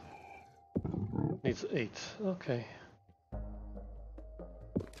that? Needs 8. Okay.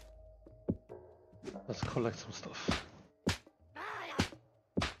 Let's collect some stuff.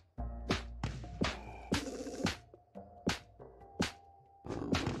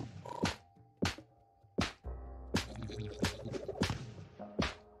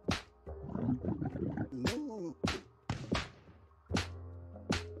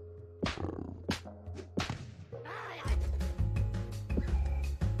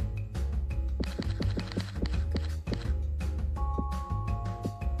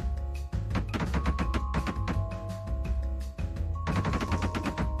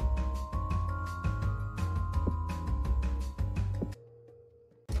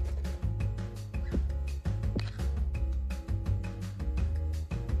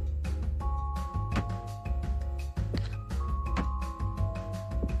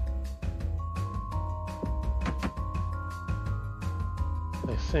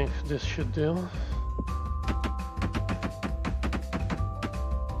 think this should do.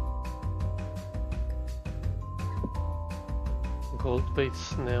 Gold bait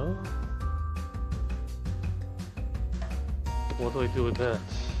snare. What do I do with that?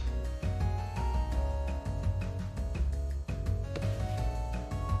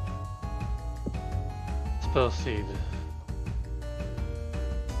 Spell seed.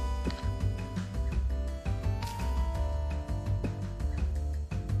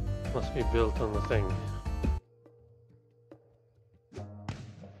 Must be built on the thing.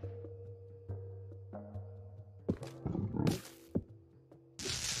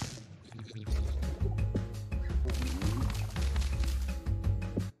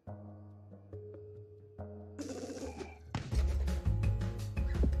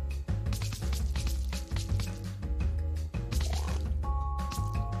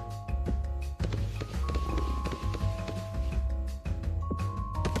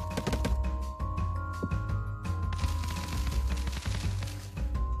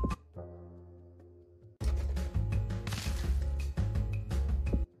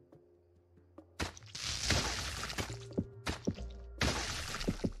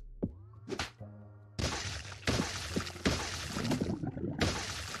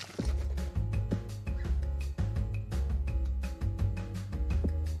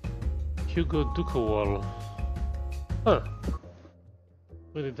 Hugo Duca wall. Huh.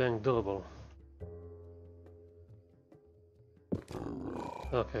 Really dang durable.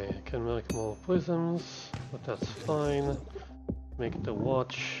 Okay, I can make more prisms, but that's fine. Make the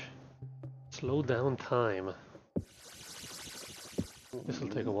watch. Slow down time. This'll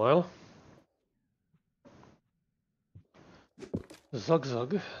take a while. Zug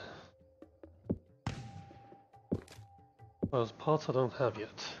Zug. Those parts I don't have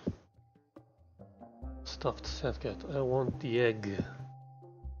yet. Stuffed Setcat. I want the egg.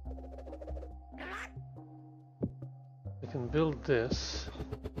 I can build this.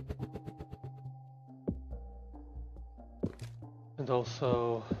 And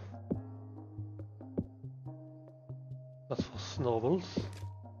also... that's for snowballs.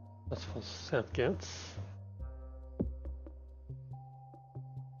 That's for Setcats.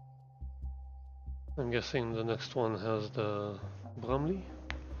 I'm guessing the next one has the Brumley.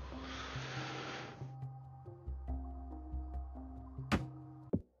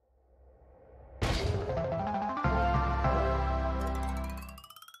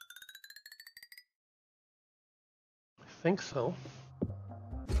 I think so.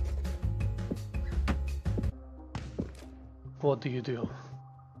 What do you do?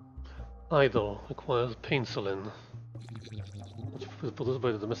 Idle requires penicillin, which is produced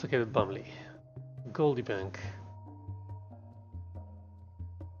by the domesticated Bumley. Goldie Bank.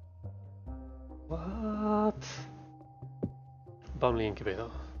 What? Bumley incubator.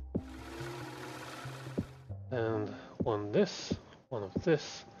 And one this, one of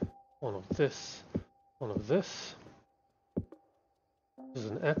this, one of this, one of this. This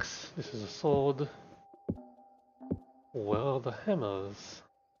is an axe, this is a sword. Where are the hammers?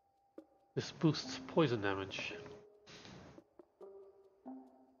 This boosts poison damage.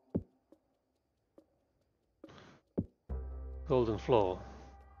 Golden floor.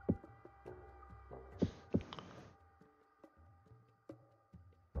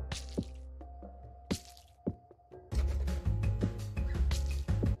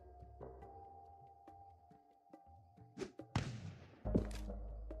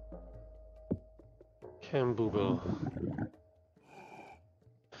 Camboober.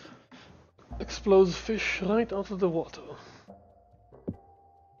 Explodes fish right out of the water.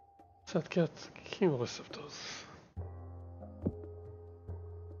 Setcat chemoreceptors.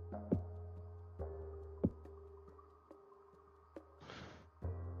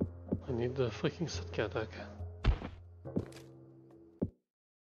 I need the freaking Setcat egg.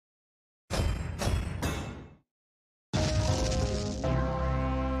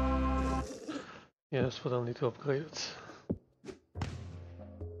 Yes, but I'll need to upgrade it.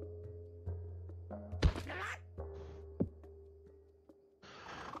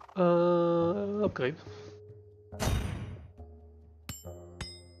 Upgrade.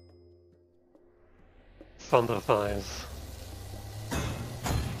 Thunder thighs.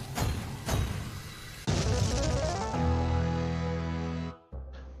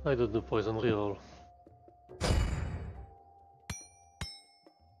 I did the poison reroll.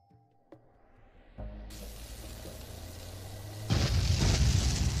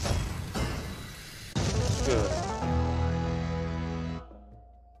 Good.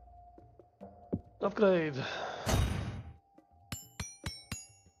 Upgrade.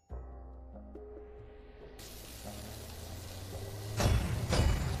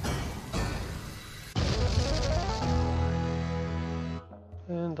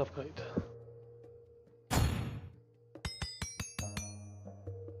 upgrade.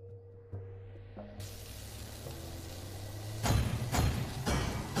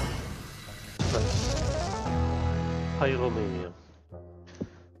 Nice. Pyromania.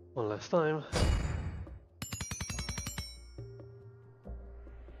 One last time.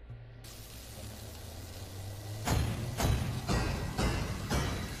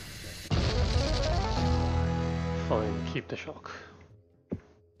 Fine, keep the shock.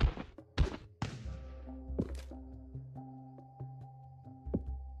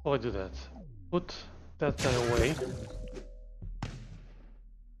 Oh, I do that. Put that guy away.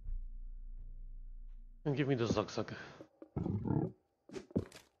 And give me the zugzug.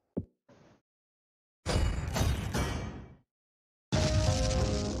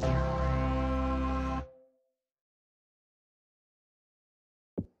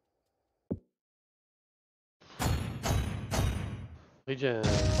 Regen.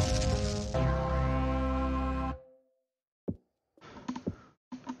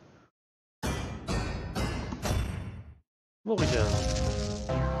 More regen.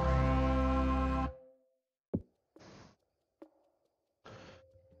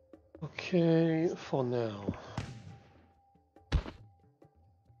 Okay, for now.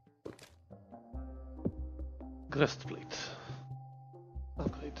 Breastplate.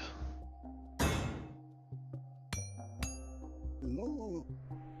 Upgrade. No.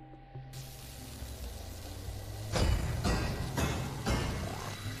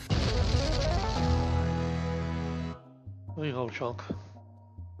 Reroll shock.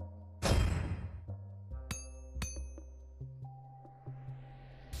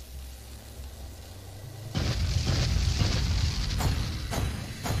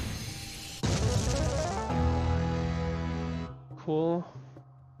 Cool.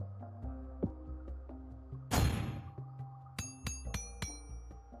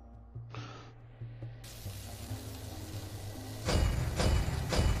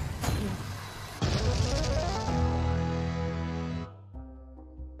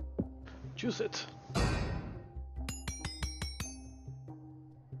 Choose it.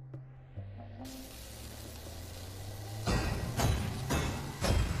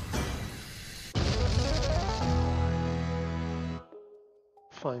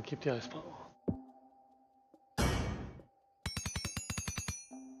 Fine, keep the ice power.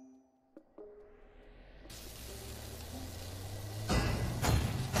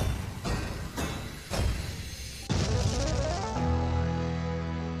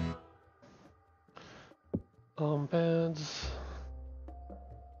 Pads.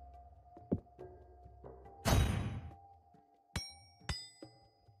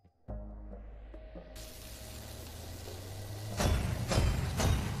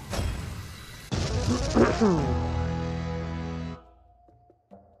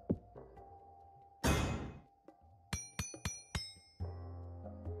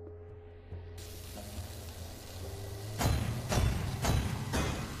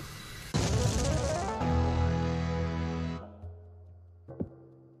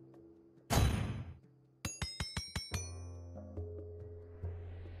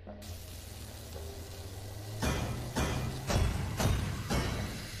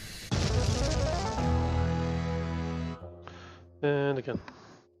 And again.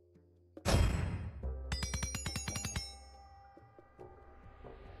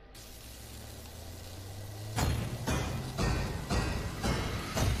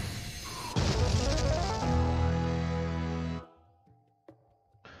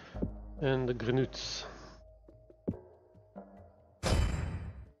 And the grenades.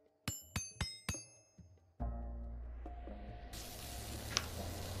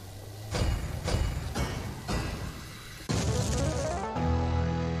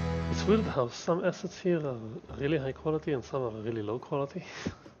 It's weird how some assets here are really high quality and some are really low quality.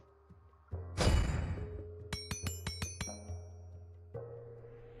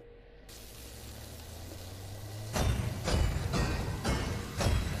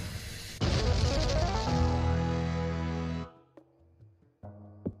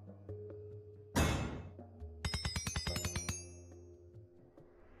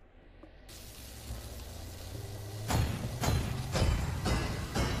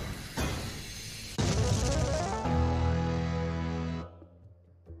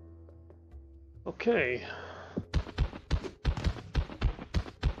 Okay.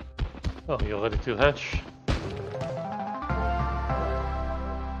 Oh, you're ready to hatch?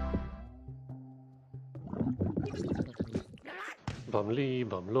 Bum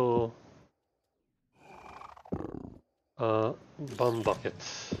low. Bum bucket.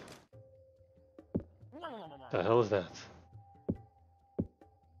 The hell is that?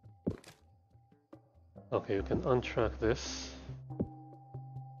 Okay, you can untrack this.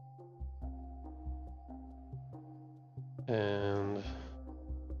 And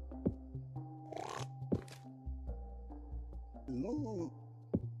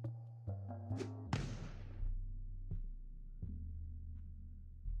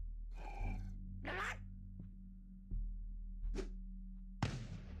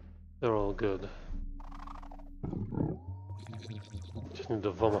they're all good. Just need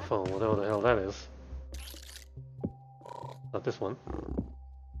the vomophone, whatever the hell that is. Not this one.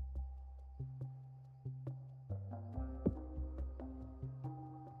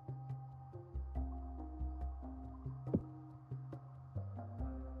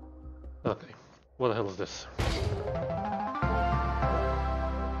 Okay, what the hell is this?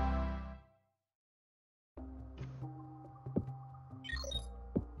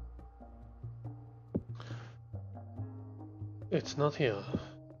 It's not here.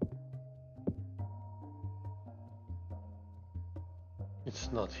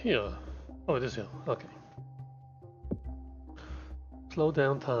 It's not here. Oh, it is here. Okay. Slow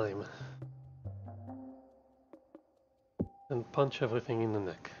down time. And punch everything in the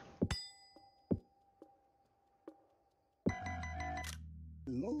neck.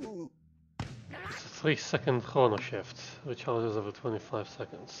 It's a 3-second chrono shift, recharges every 25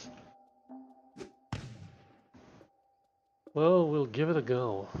 seconds. Well, we'll give it a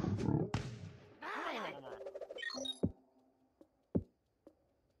go.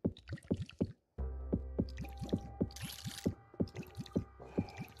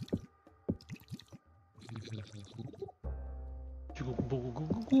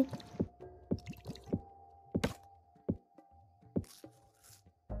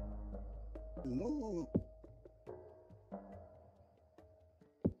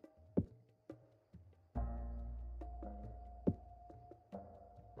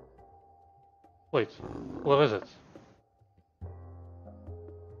 Wait, where is it?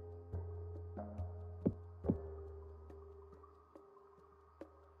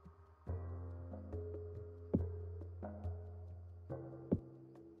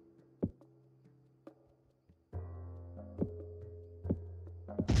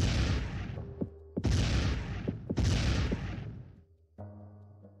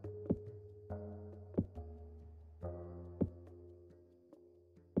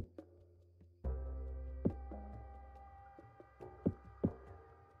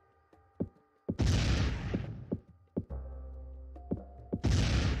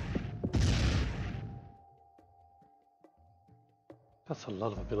 That's a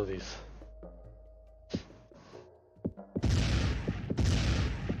lot of abilities.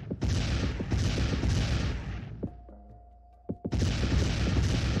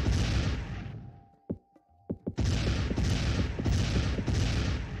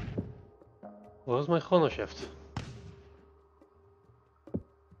 Where's my chrono shift?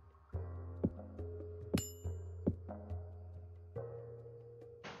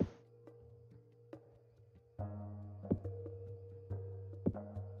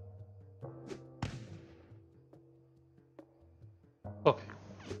 Okay.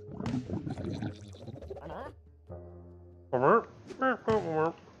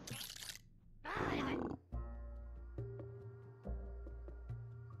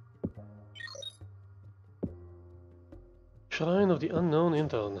 Shrine of the Unknown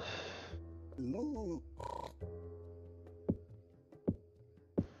Intern.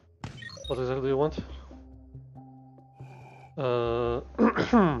 What exactly do you want?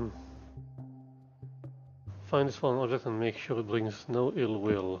 Find this fallen object and make sure it brings no ill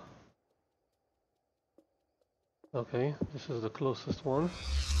will. Okay, this is the closest one.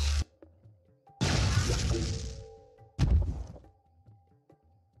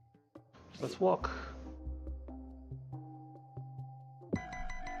 Let's walk.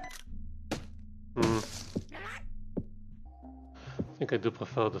 I think I do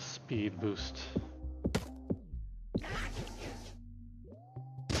prefer the speed boost.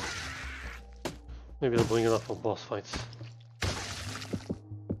 Maybe I'll bring it up for boss fights.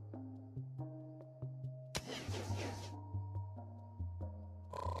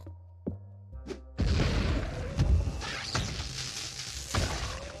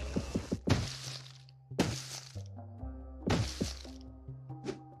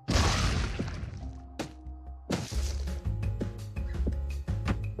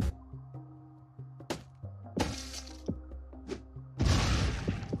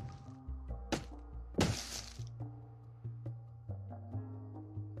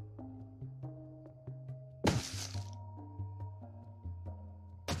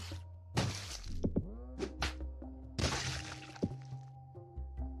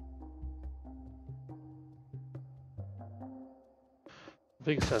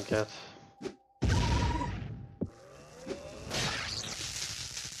 Big sad cat.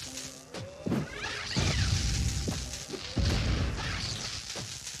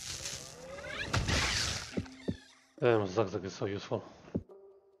 Damn, Zugzug is so useful.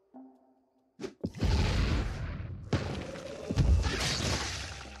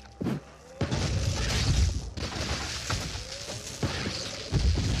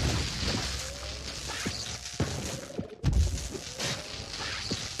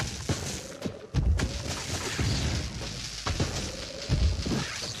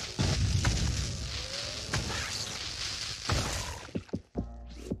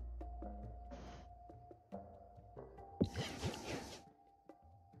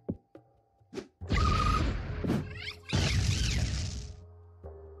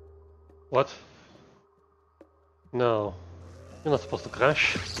 What? No. You're not supposed to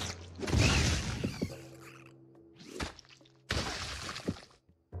crash.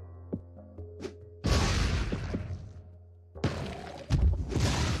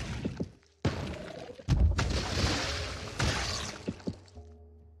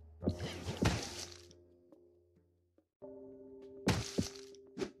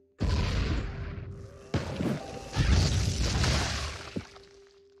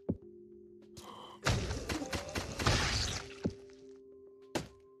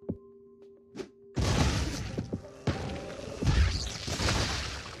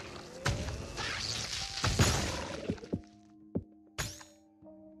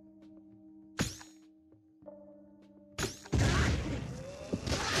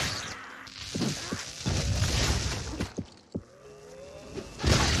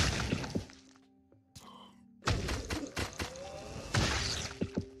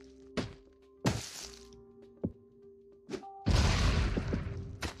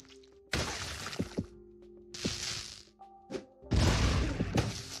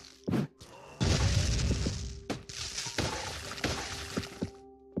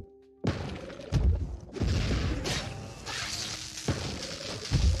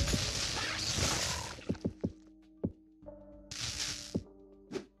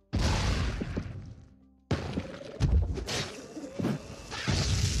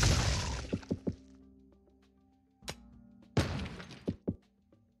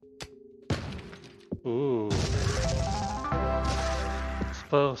 Ooh.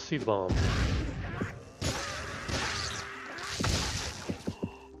 Spur seed bomb.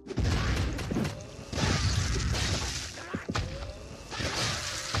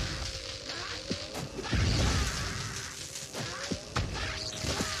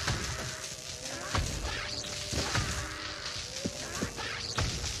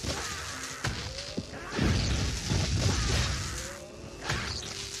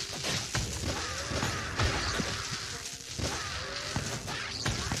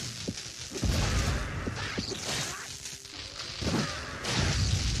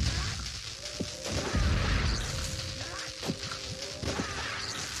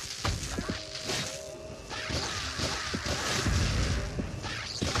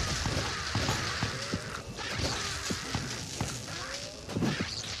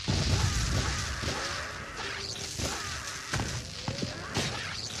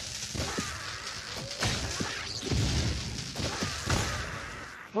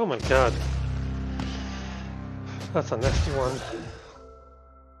 Oh my god. That's a nasty one.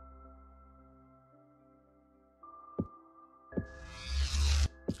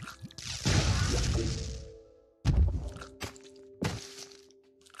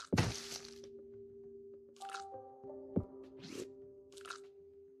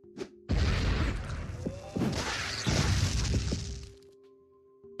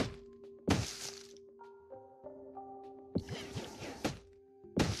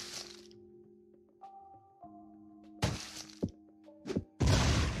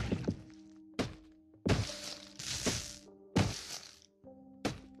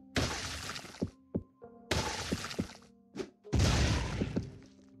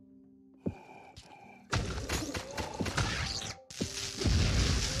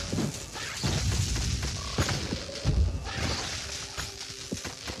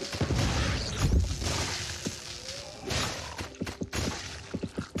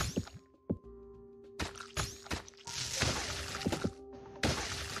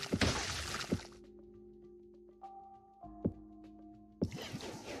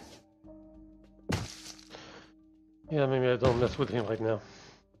 Yeah, maybe I don't mess with him right now.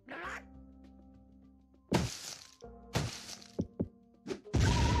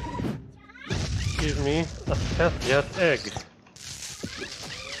 Give me a fat cat egg.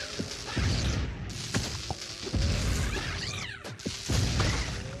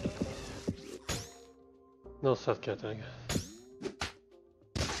 No sad cat egg.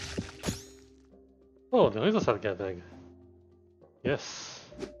 Oh, there is a sad cat egg. Yes.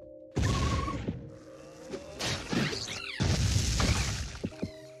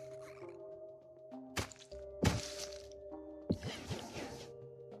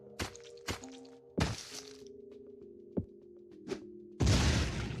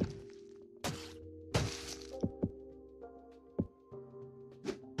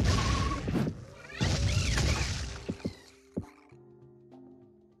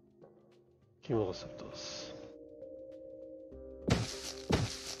 Chemoreceptors.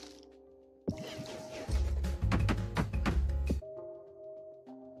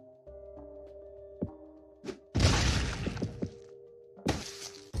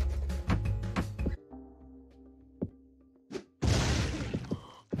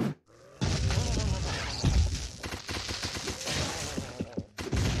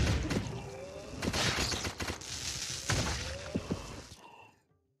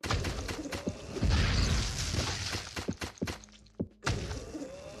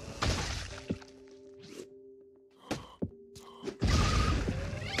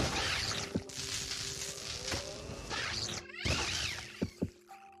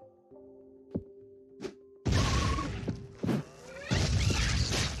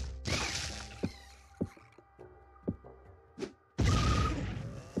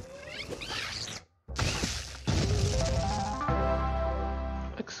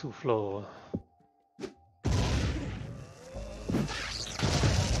 Exuflow.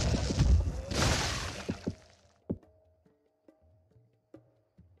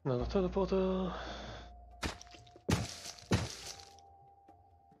 Another teleporter.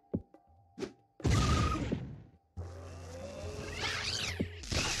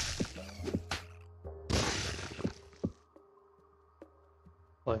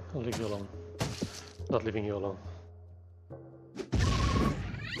 Fine, I'll leave you alone. Not leaving you alone.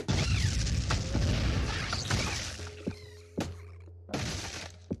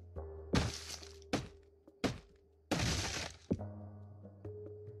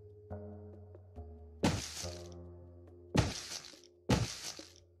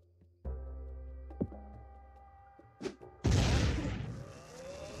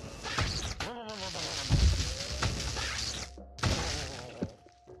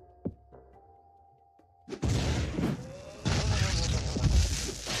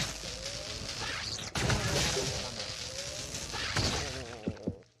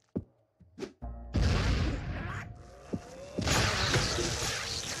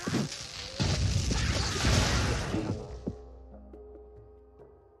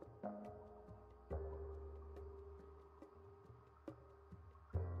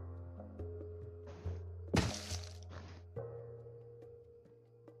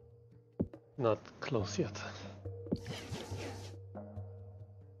 Not close yet.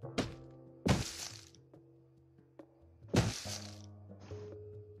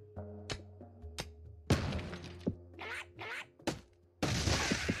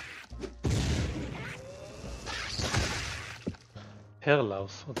 Hair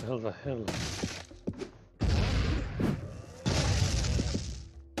louse? What the hell is a hair louse?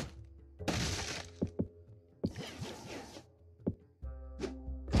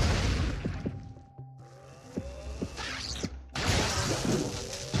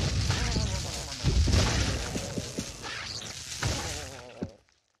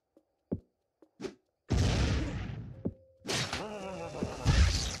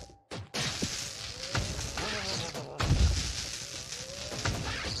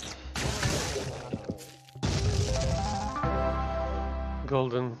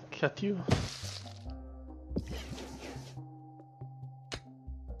 Golden Catu.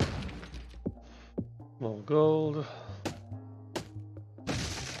 More gold.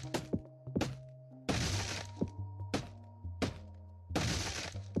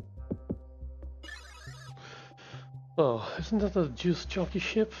 Oh, isn't that a juice jockey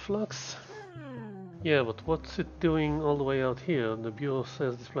ship, Flux? Yeah, but what's it doing all the way out here? The Bureau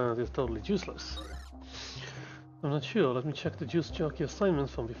says this planet is totally juiceless. I'm not sure. Let me check the juice jockey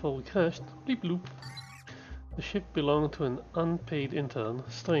assignments from before we crashed. Bleep bloop. The ship belonged to an unpaid intern.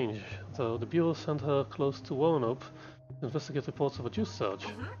 Strange, though the Bureau sent her close to Roanoke to investigate reports of a juice surge.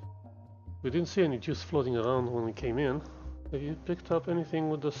 We didn't see any juice floating around when we came in. Have you picked up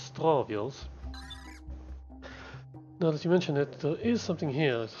anything with the straw of yours? Now that you mention it, there is something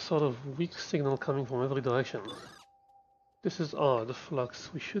here. It's a sort of weak signal coming from every direction. This is odd,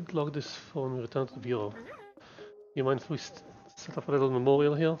 Flux. We should log this for when we return to the Bureau. You mind if we set up a little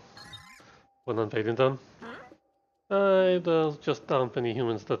memorial here? For an unpaid intern? There just aren't many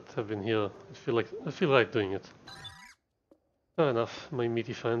humans that have been here. I feel like doing it. Fair enough, my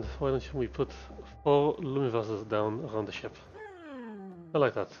meaty friend. Why don't we put 4 lumivases down around the ship? I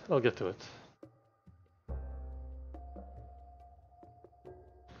like that. I'll get to it.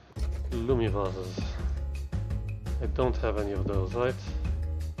 Lumivases. I don't have any of those, right?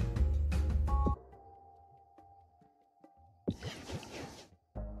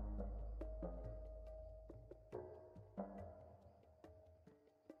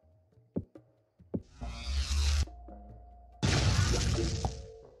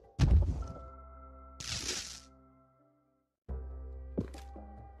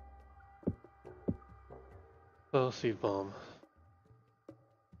 Seed bomb.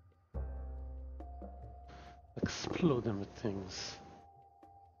 Explode them with things.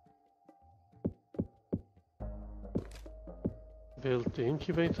 Build the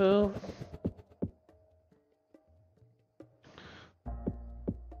incubator.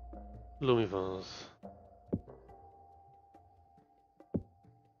 Lumivars.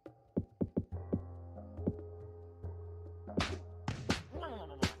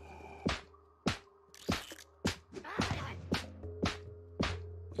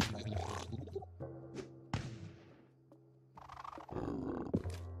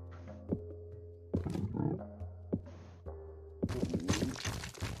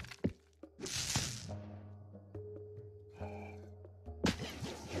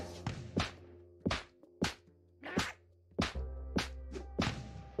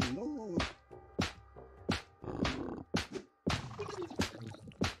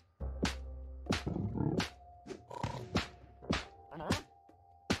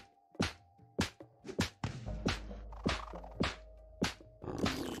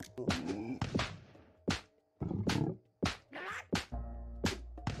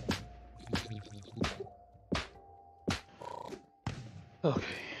 Okay.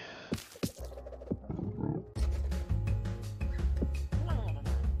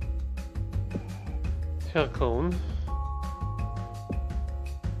 Hair cone.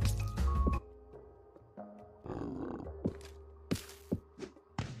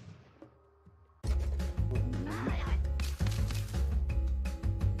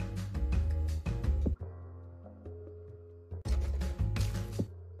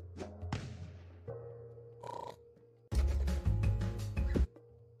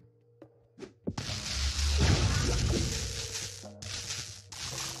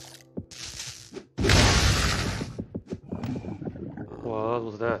 What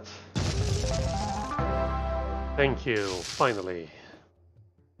was that? Thank you, finally.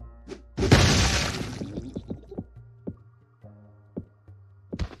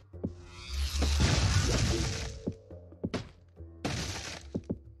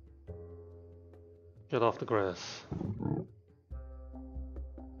 Get off the grass.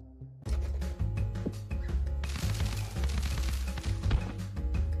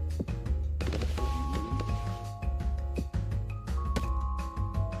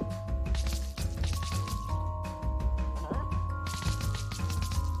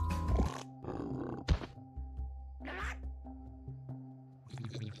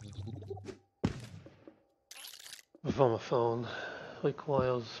 Vomaphone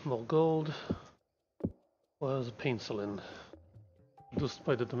requires more gold. Where's penicillin? Produced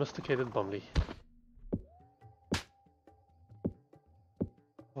by the domesticated Bumley.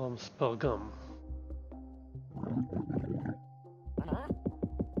 Spell gum.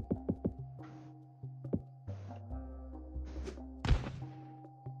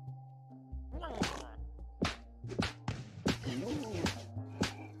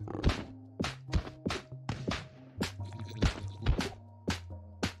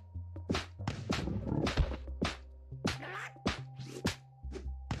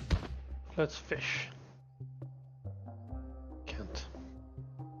 Let's fish. Can't.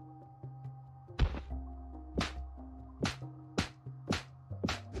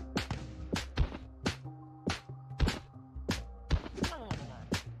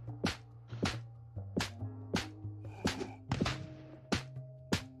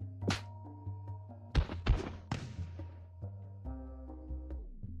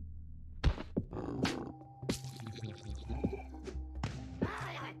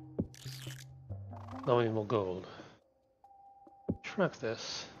 Now we need more gold. Track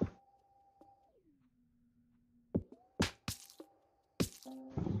this.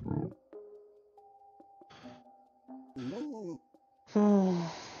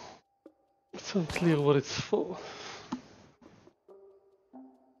 It's unclear what it's for.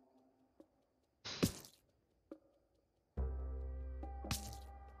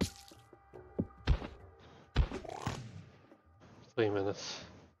 3 minutes.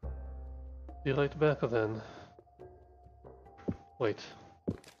 Be right back then. Wait.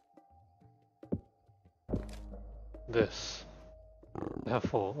 This. I have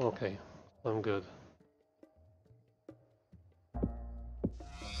 4, okay. I'm good.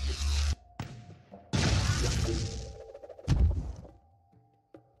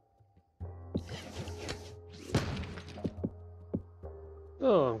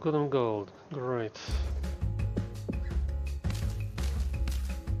 Oh, I'm good on gold. Great.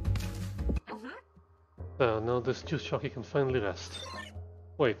 There, now this juice jockey can finally rest.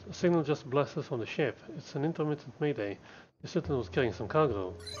 Wait, a signal just blasted from the ship. It's an intermittent mayday. The Sultan was carrying some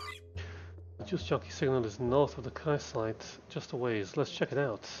cargo. The juice jockey signal is north of the crash site, just a ways. Let's check it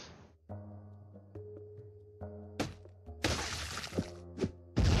out.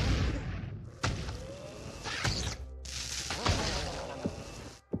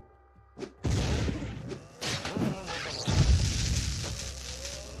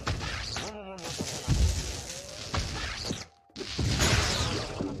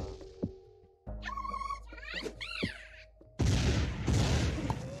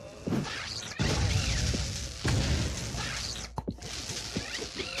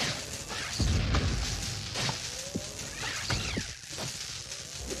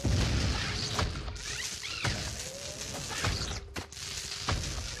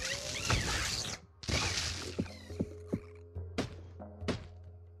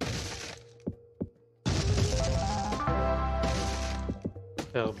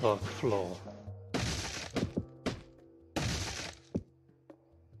 Airlock floor.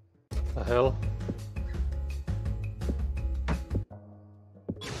 The hell?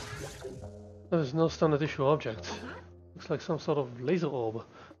 There's no standard issue object. Looks like some sort of laser orb.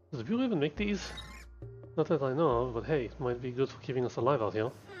 Does the Bureau even make these? Not that I know of, but hey, it might be good for keeping us alive out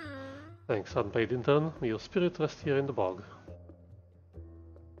here. Thanks, unpaid intern. May your spirit rest here in the bog.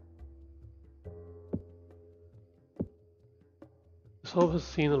 This orb has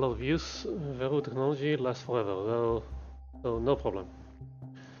seen a lot of use. Veru technology lasts forever, well, so no problem.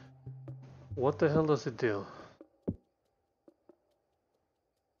 What the hell does it do?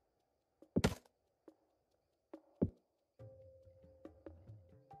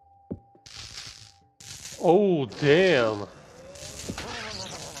 Oh, damn!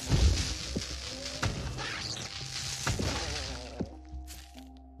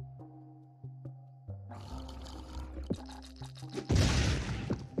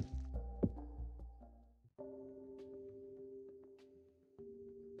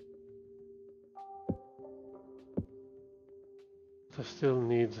 I still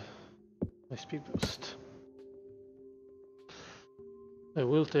need my speed boost. I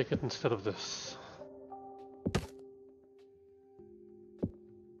will take it instead of this.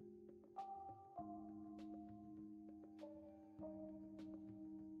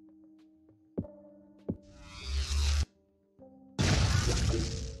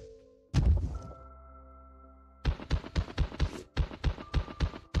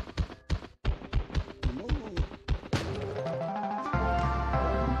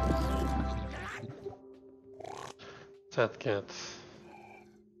 Sad cat.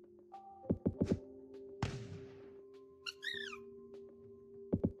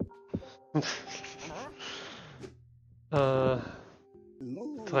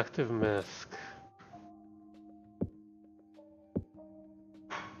 Attractive mask.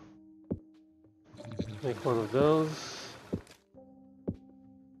 Make one of those.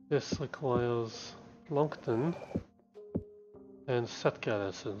 This requires plankton and Satcat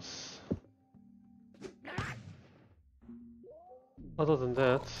essence. Other than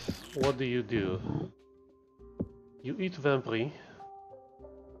that, what do? You eat vampire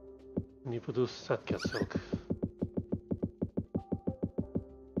and you produce Satcat silk.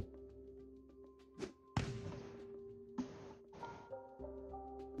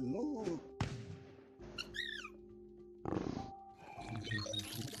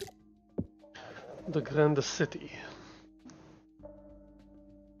 The Grand City.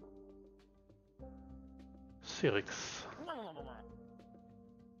 Cyrix.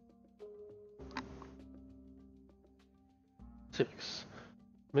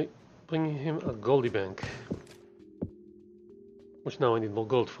 Bring him a goldie bank, which now I need more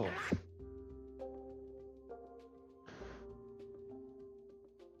gold for.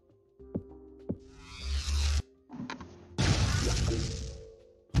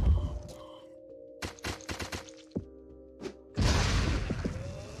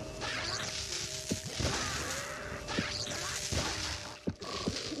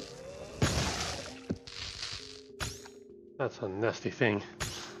 That's a nasty thing.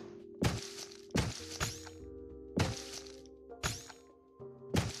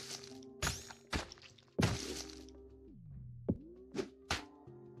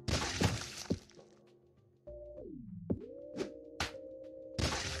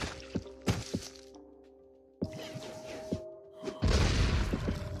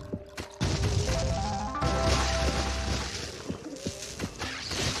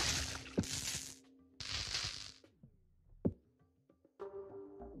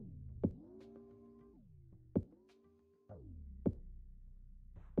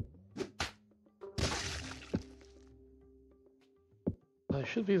 I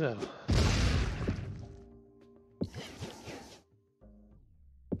should be there.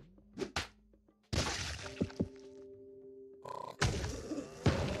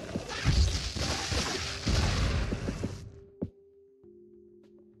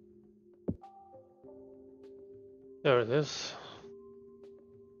 There it is.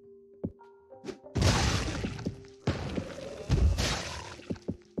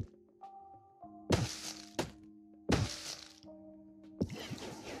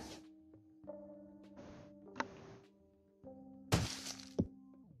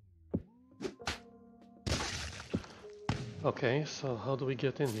 Okay, so how do we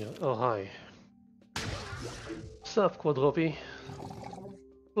get in here? Oh, hi. Sup, Quadropi?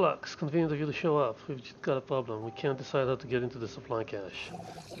 Flux, convenient of you to show up. We've just got a problem. We can't decide how to get into the supply cache.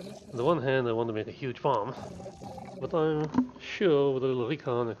 On the one hand, I want to make a huge bomb, but I'm sure with a little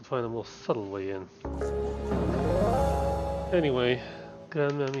recon I could find a more subtle way in. Anyway,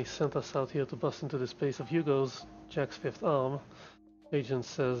 Grandmammy sent us out here to bust into this base of Hugo's, Jack's fifth arm. Agent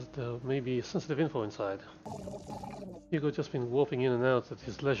says there may be sensitive info inside. Hugo just been warping in and out at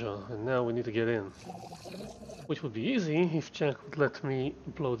his leisure, and now we need to get in. Which would be easy if Jack would let me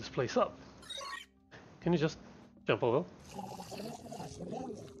blow this place up. Can you just jump over?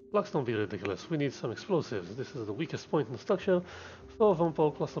 Flux, don't be ridiculous. We need some explosives. This is the weakest point in the structure. 4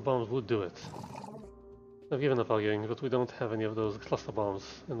 Vampire cluster bombs would do it. I've given up arguing, but we don't have any of those cluster bombs,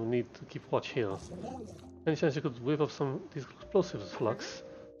 and we need to keep watch here. Any chance you could whip up some of these explosives, Flux?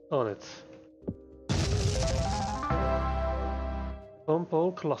 On it.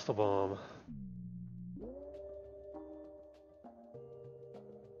 Vampire cluster bomb.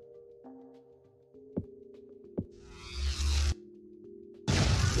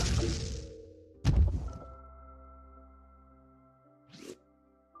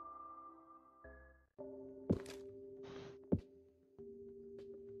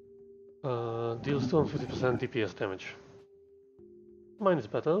 Deals 250% DPS damage. Mine is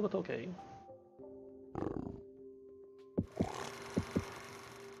better, but okay.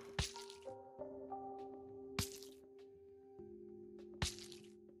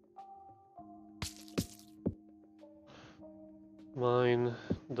 Mine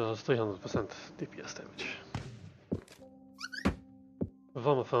does 300% DPS damage.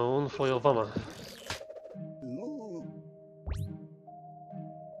 Vomaphone for your vomma.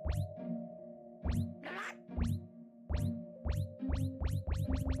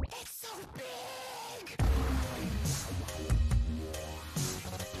 It's so big!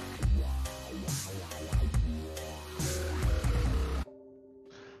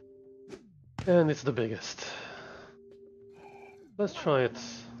 And it's the biggest. Let's try it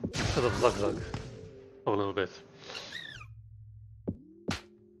instead of Zug Zug for a little bit.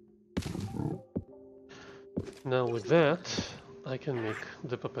 Now with that, I can make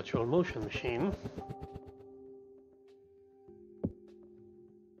the perpetual motion machine.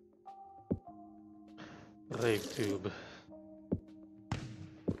 Rave tube.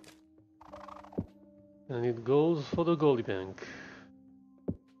 And it goes for the Goldie Bank.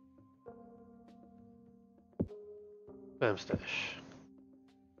 Bam stash.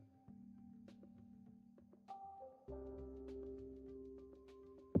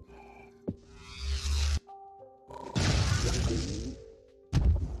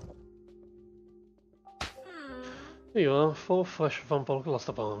 Here you are, 4 fresh vampire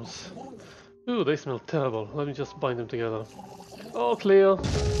cluster bombs. Ooh, they smell terrible. Let me just bind them together. All clear.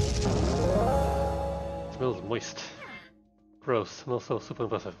 Smells moist. Gross, and also super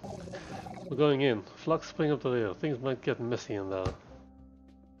impressive. We're going in. Flux, spring up the rear. Things might get messy in there.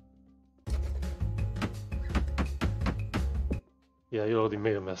 Yeah, you already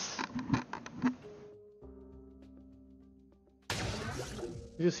made a mess. Did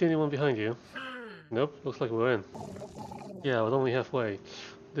you see anyone behind you? Nope, looks like we're in. Yeah, we're only halfway.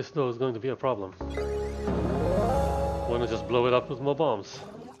 This door is going to be a problem. Why not just blow it up with more bombs?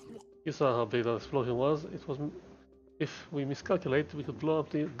 You saw how big that explosion was. If we miscalculate, we could blow up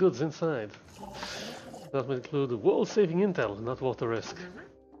the goods inside. That would include world-saving intel, not worth the risk.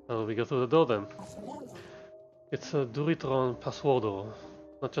 How do we get through the door then? It's a Duritron password door,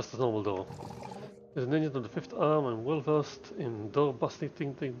 not just a normal door. There's an agent of the fifth arm and well versed in door busting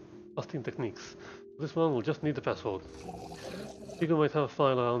techniques. This one will just need the password. Hugo might have a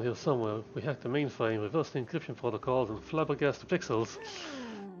file around here somewhere. We hacked the mainframe, reversed the encryption protocols, and flabbergasted the pixels.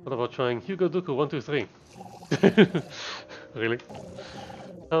 What about trying Hugo Duku 123? Really?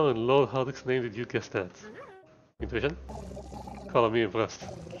 How in Lord Hardwick's name did you guess that? Intuition? Color me impressed.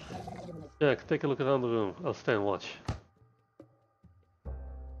 Jack, take a look around the room. I'll stand watch.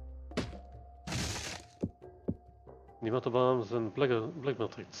 Pneumato bombs and black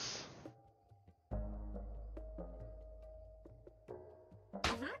matrix.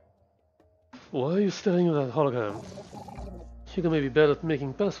 Why are you staring at that hologram? Hugo may be bad at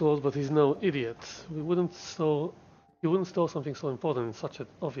making passwords, but he's no idiot. He wouldn't store something so important in such an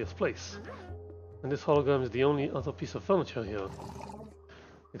obvious place. And this hologram is the only other piece of furniture here.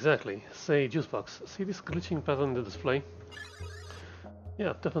 Exactly. Say, Juicebox, see this glitching pattern in the display?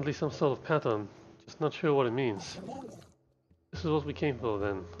 Yeah, definitely some sort of pattern. Just not sure what it means. This is what we came for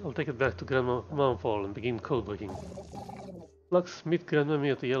then. I'll take it back to Grandma Mounfall and begin code breaking. Lux, meet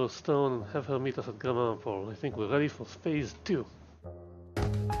Grandmammy at the Yellow Stone and have her meet us at Grandma Mounfall. I think we're ready for phase 2.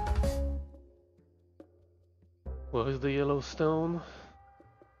 Where is the Yellow Stone?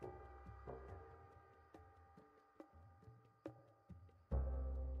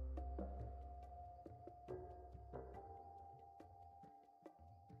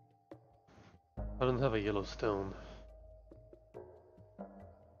 I don't have a yellow stone.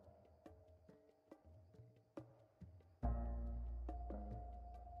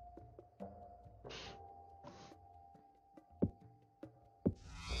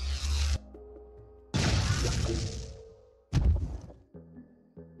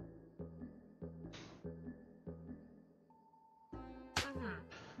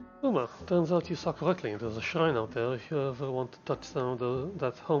 Uma, turns out you saw correctly. There's a shrine out there if you ever want to touch some of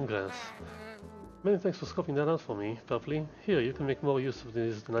that home grass. Many thanks for scoping that out for me, Purpley. Here, you can make more use of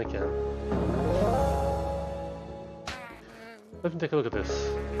this than I can. Let me take a look at this.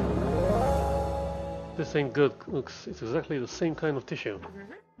 This ain't good, Ooks. It's exactly the same kind of tissue.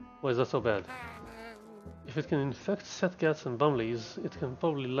 Why is that so bad? If it can infect Setgats and Bumleys, it can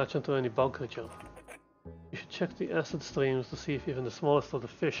probably latch onto any bog creature. You should check the acid streams to see if even the smallest of the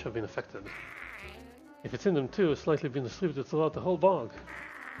fish have been affected. If it's in them too, it's likely been distributed throughout the whole bog.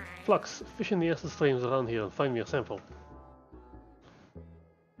 Flux, fish in the acid streams around here and find me a sample.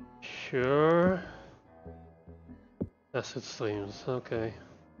 Sure. Acid streams, okay.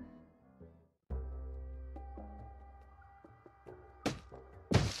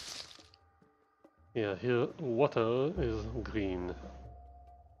 Yeah, here water is green.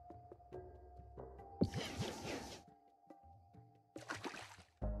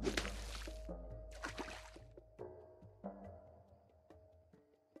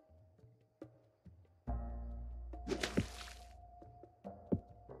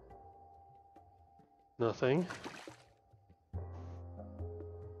 Nothing.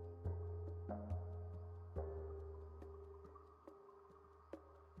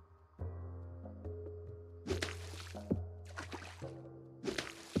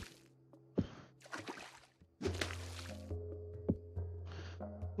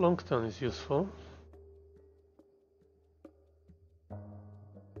 Longton is useful.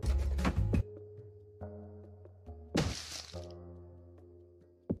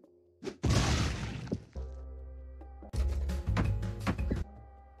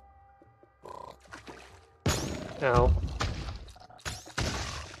 Ow.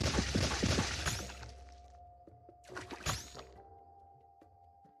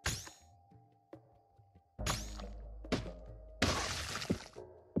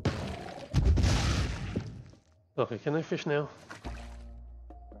 Okay, can I fish now?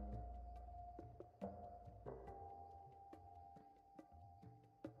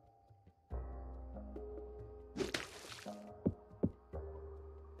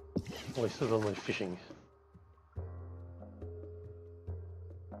 Wasted all my fishing.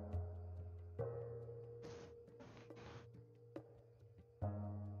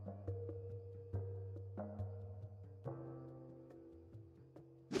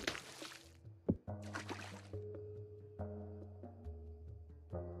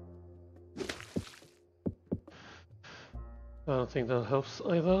 I don't think that helps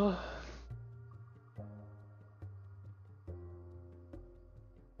either.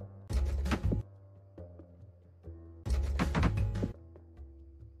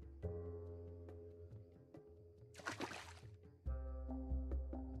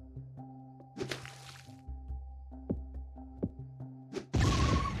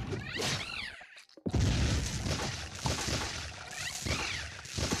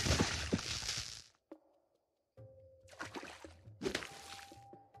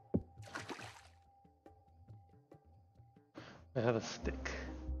 I have a stick.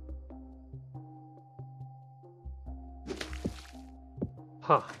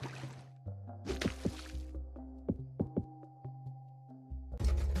 Ha!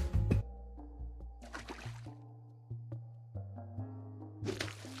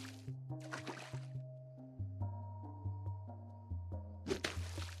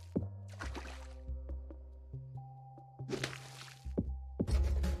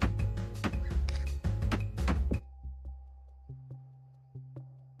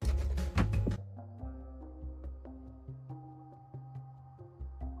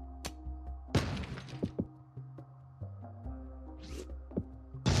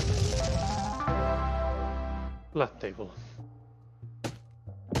 Flat table.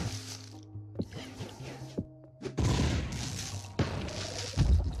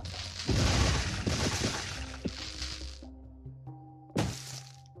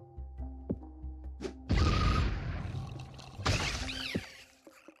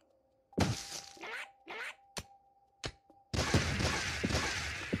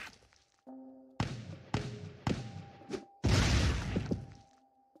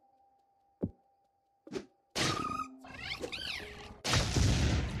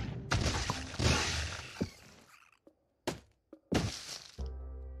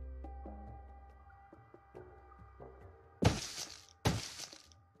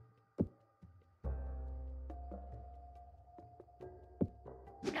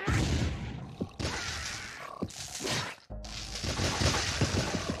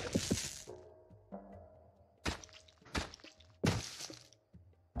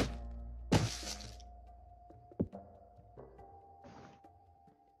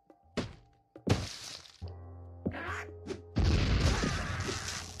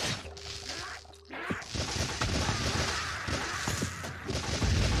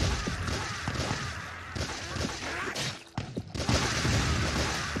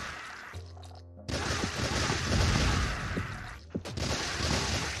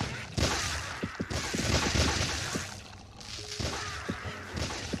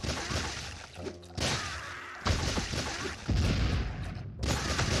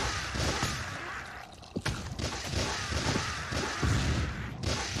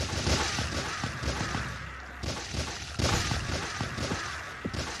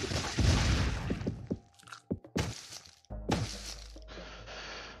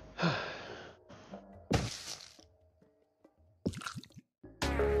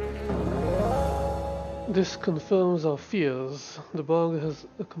 This confirms our fears. The bog has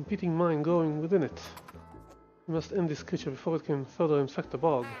a competing mind growing within it. We must end this creature before it can further infect the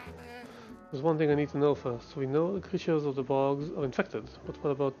bog. There's one thing I need to know first. We know the creatures of the bogs are infected, but what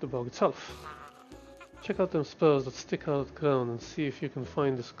about the bog itself? Check out them spurs that stick out of the ground and see if you can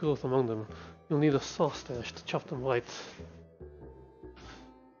find this growth among them. You'll need a saw stash to chop them right.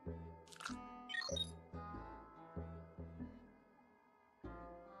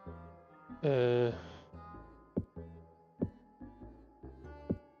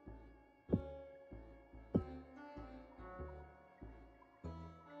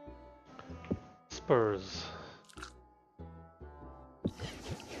 Spurs.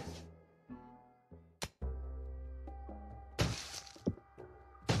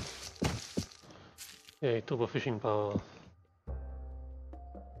 Yay, turbo fishing power.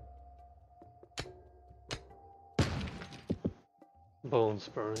 Bone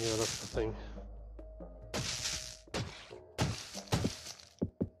spur, yeah, that's the thing.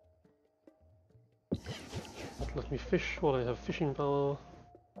 Let me fish while I have fishing power.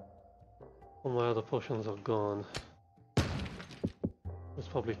 All my other potions are gone. It's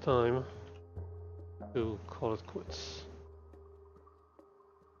probably time to call it quits.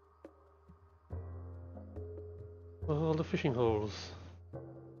 Where are all the fishing holes?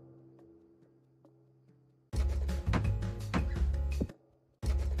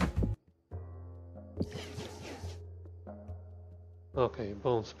 Okay,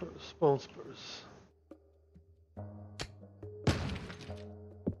 bone spurs, bone spurs.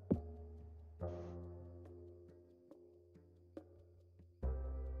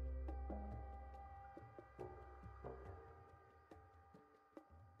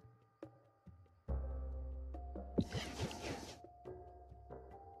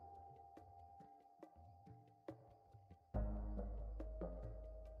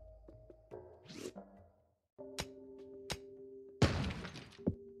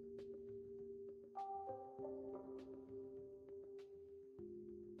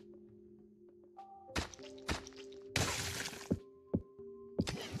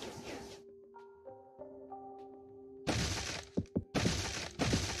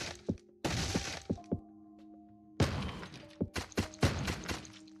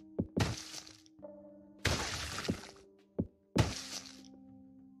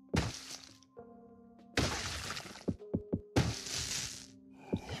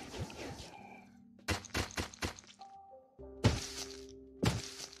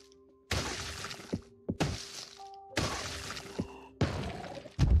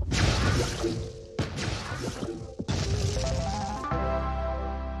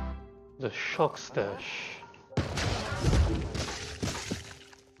 The shock stash.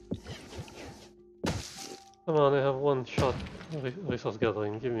 Come on, I have one shot resource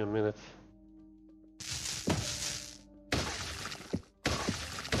gathering. Give me a minute.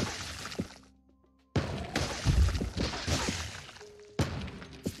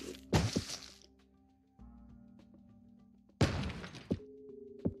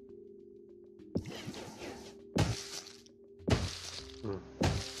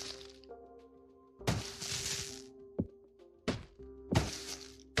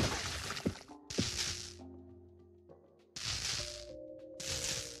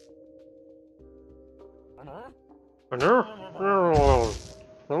 Other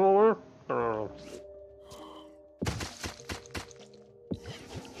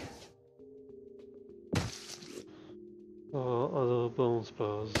bone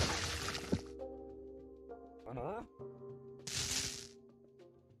spurs.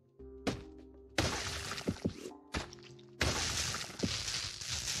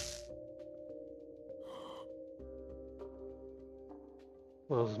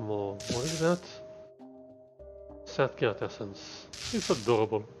 There's more. What is that? Sad cat essence. It's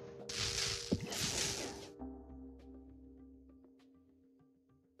adorable.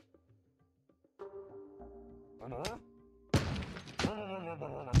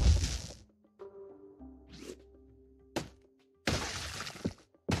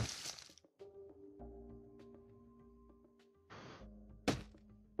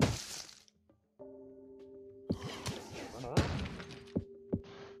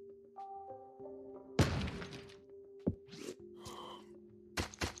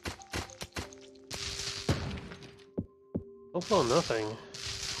 So far, nothing.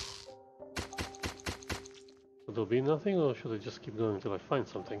 Will there be nothing, or should I just keep going until I find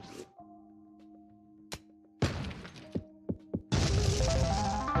something?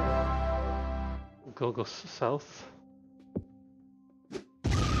 Go south.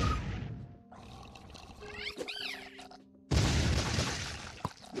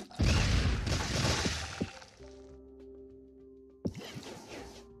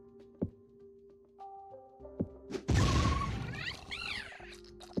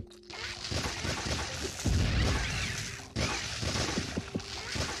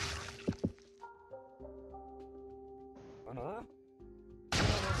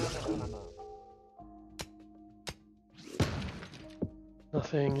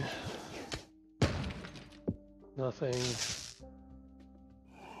 Nothing. Nothing.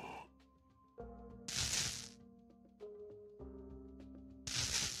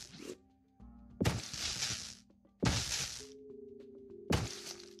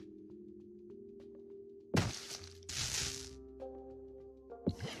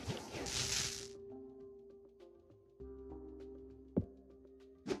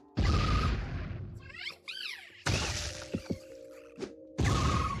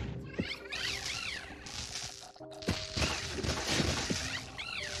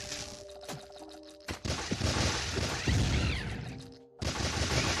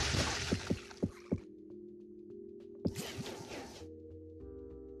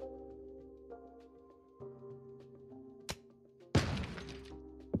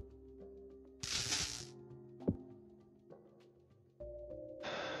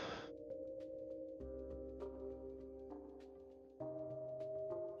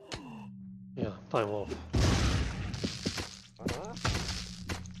 Yeah, time off.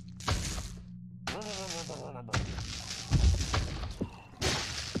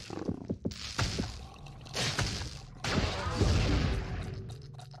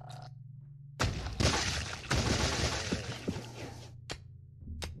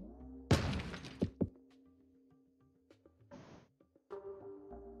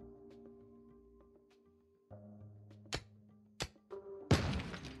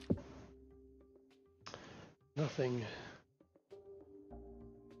 Nothing.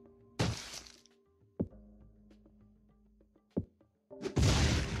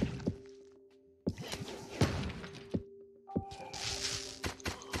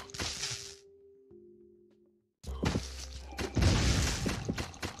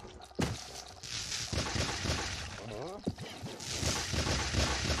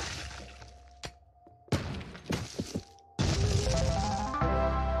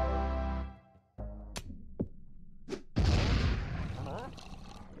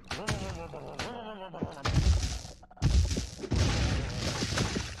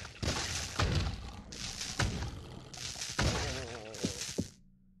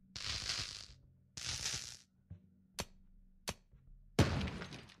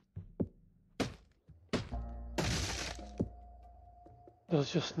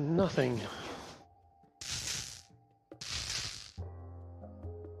 There's just nothing.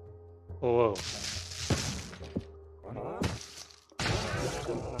 Whoa.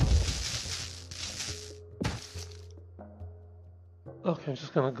 Okay, I'm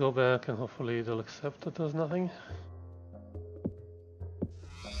just gonna go back and hopefully they'll accept that there's nothing.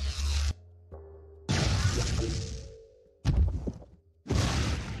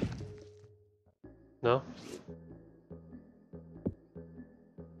 No?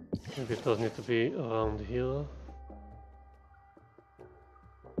 Maybe it does need to be around here.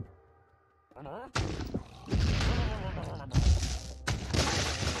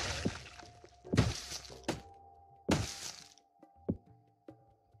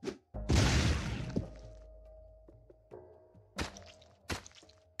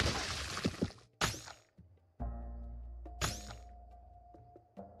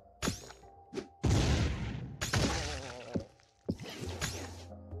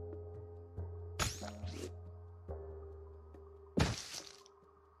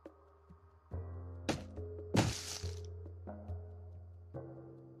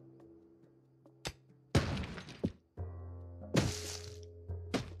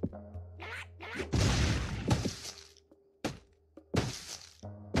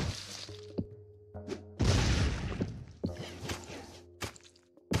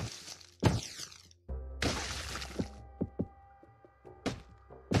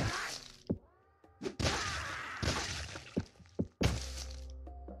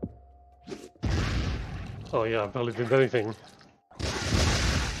 Oh yeah, I barely did anything.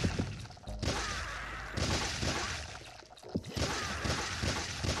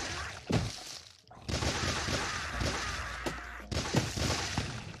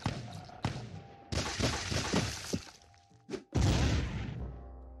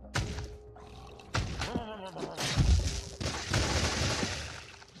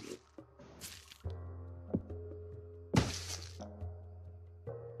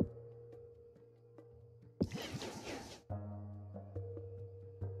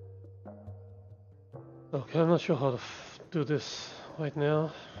 Okay, I'm not sure how to do this right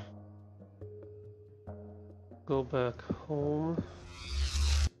now. Go back home.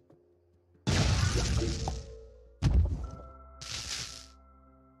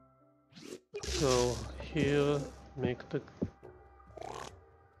 Go here, make the...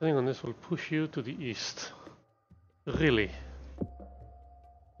 Thing on this will push you to the east. Really?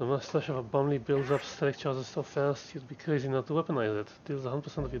 The mustache of a Bumley builds up static charges so fast, you'd be crazy not to weaponize it. Deals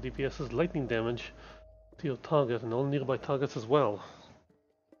 100% of your DPS's lightning damage to your target and all nearby targets as well.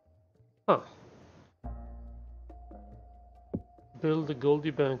 Huh. Build the Goldie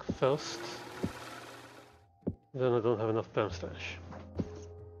Bank first. Then I don't have enough Bam Stash.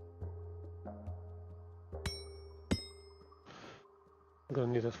 I'm gonna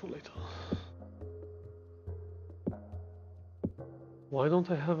need that for later. Why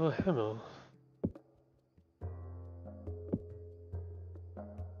don't I have a hammer?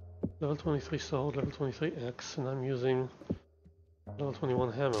 Level 23 sword, level 23 axe, and I'm using level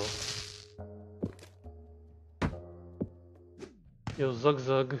 21 hammer. Yo, Zug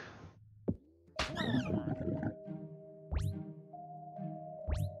Zug.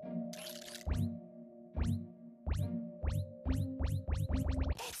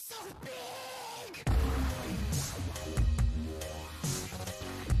 It's so big!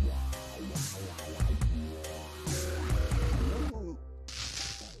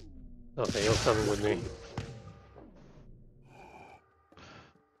 Okay, you're coming with me.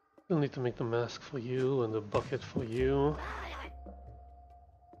 You'll need to make the mask for you and the bucket for you.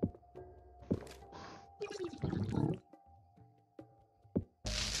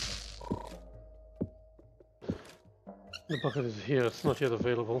 The bucket is here, it's not yet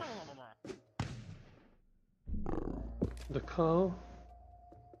available. The car?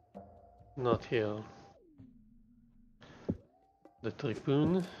 Not here. The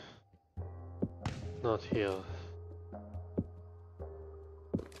tribune? Not here.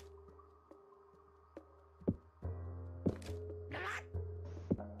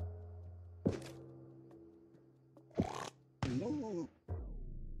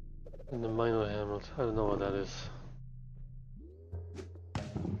 And the minor hamlet, I don't know what that is.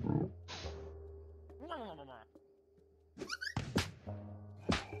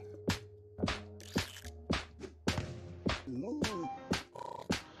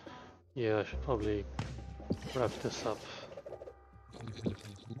 Yeah, I should probably wrap this up.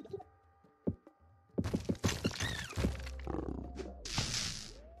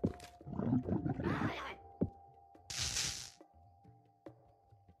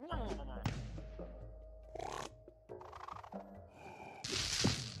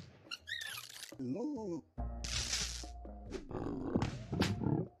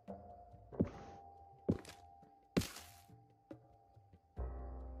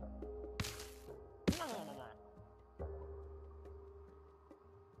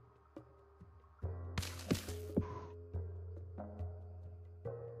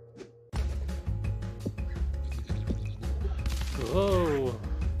 Whoa!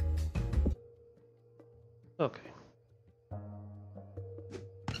 Okay.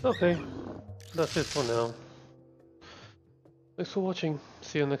 Okay, that's it for now. Thanks for watching.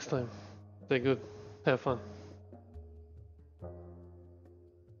 See you next time. Stay good. Have fun.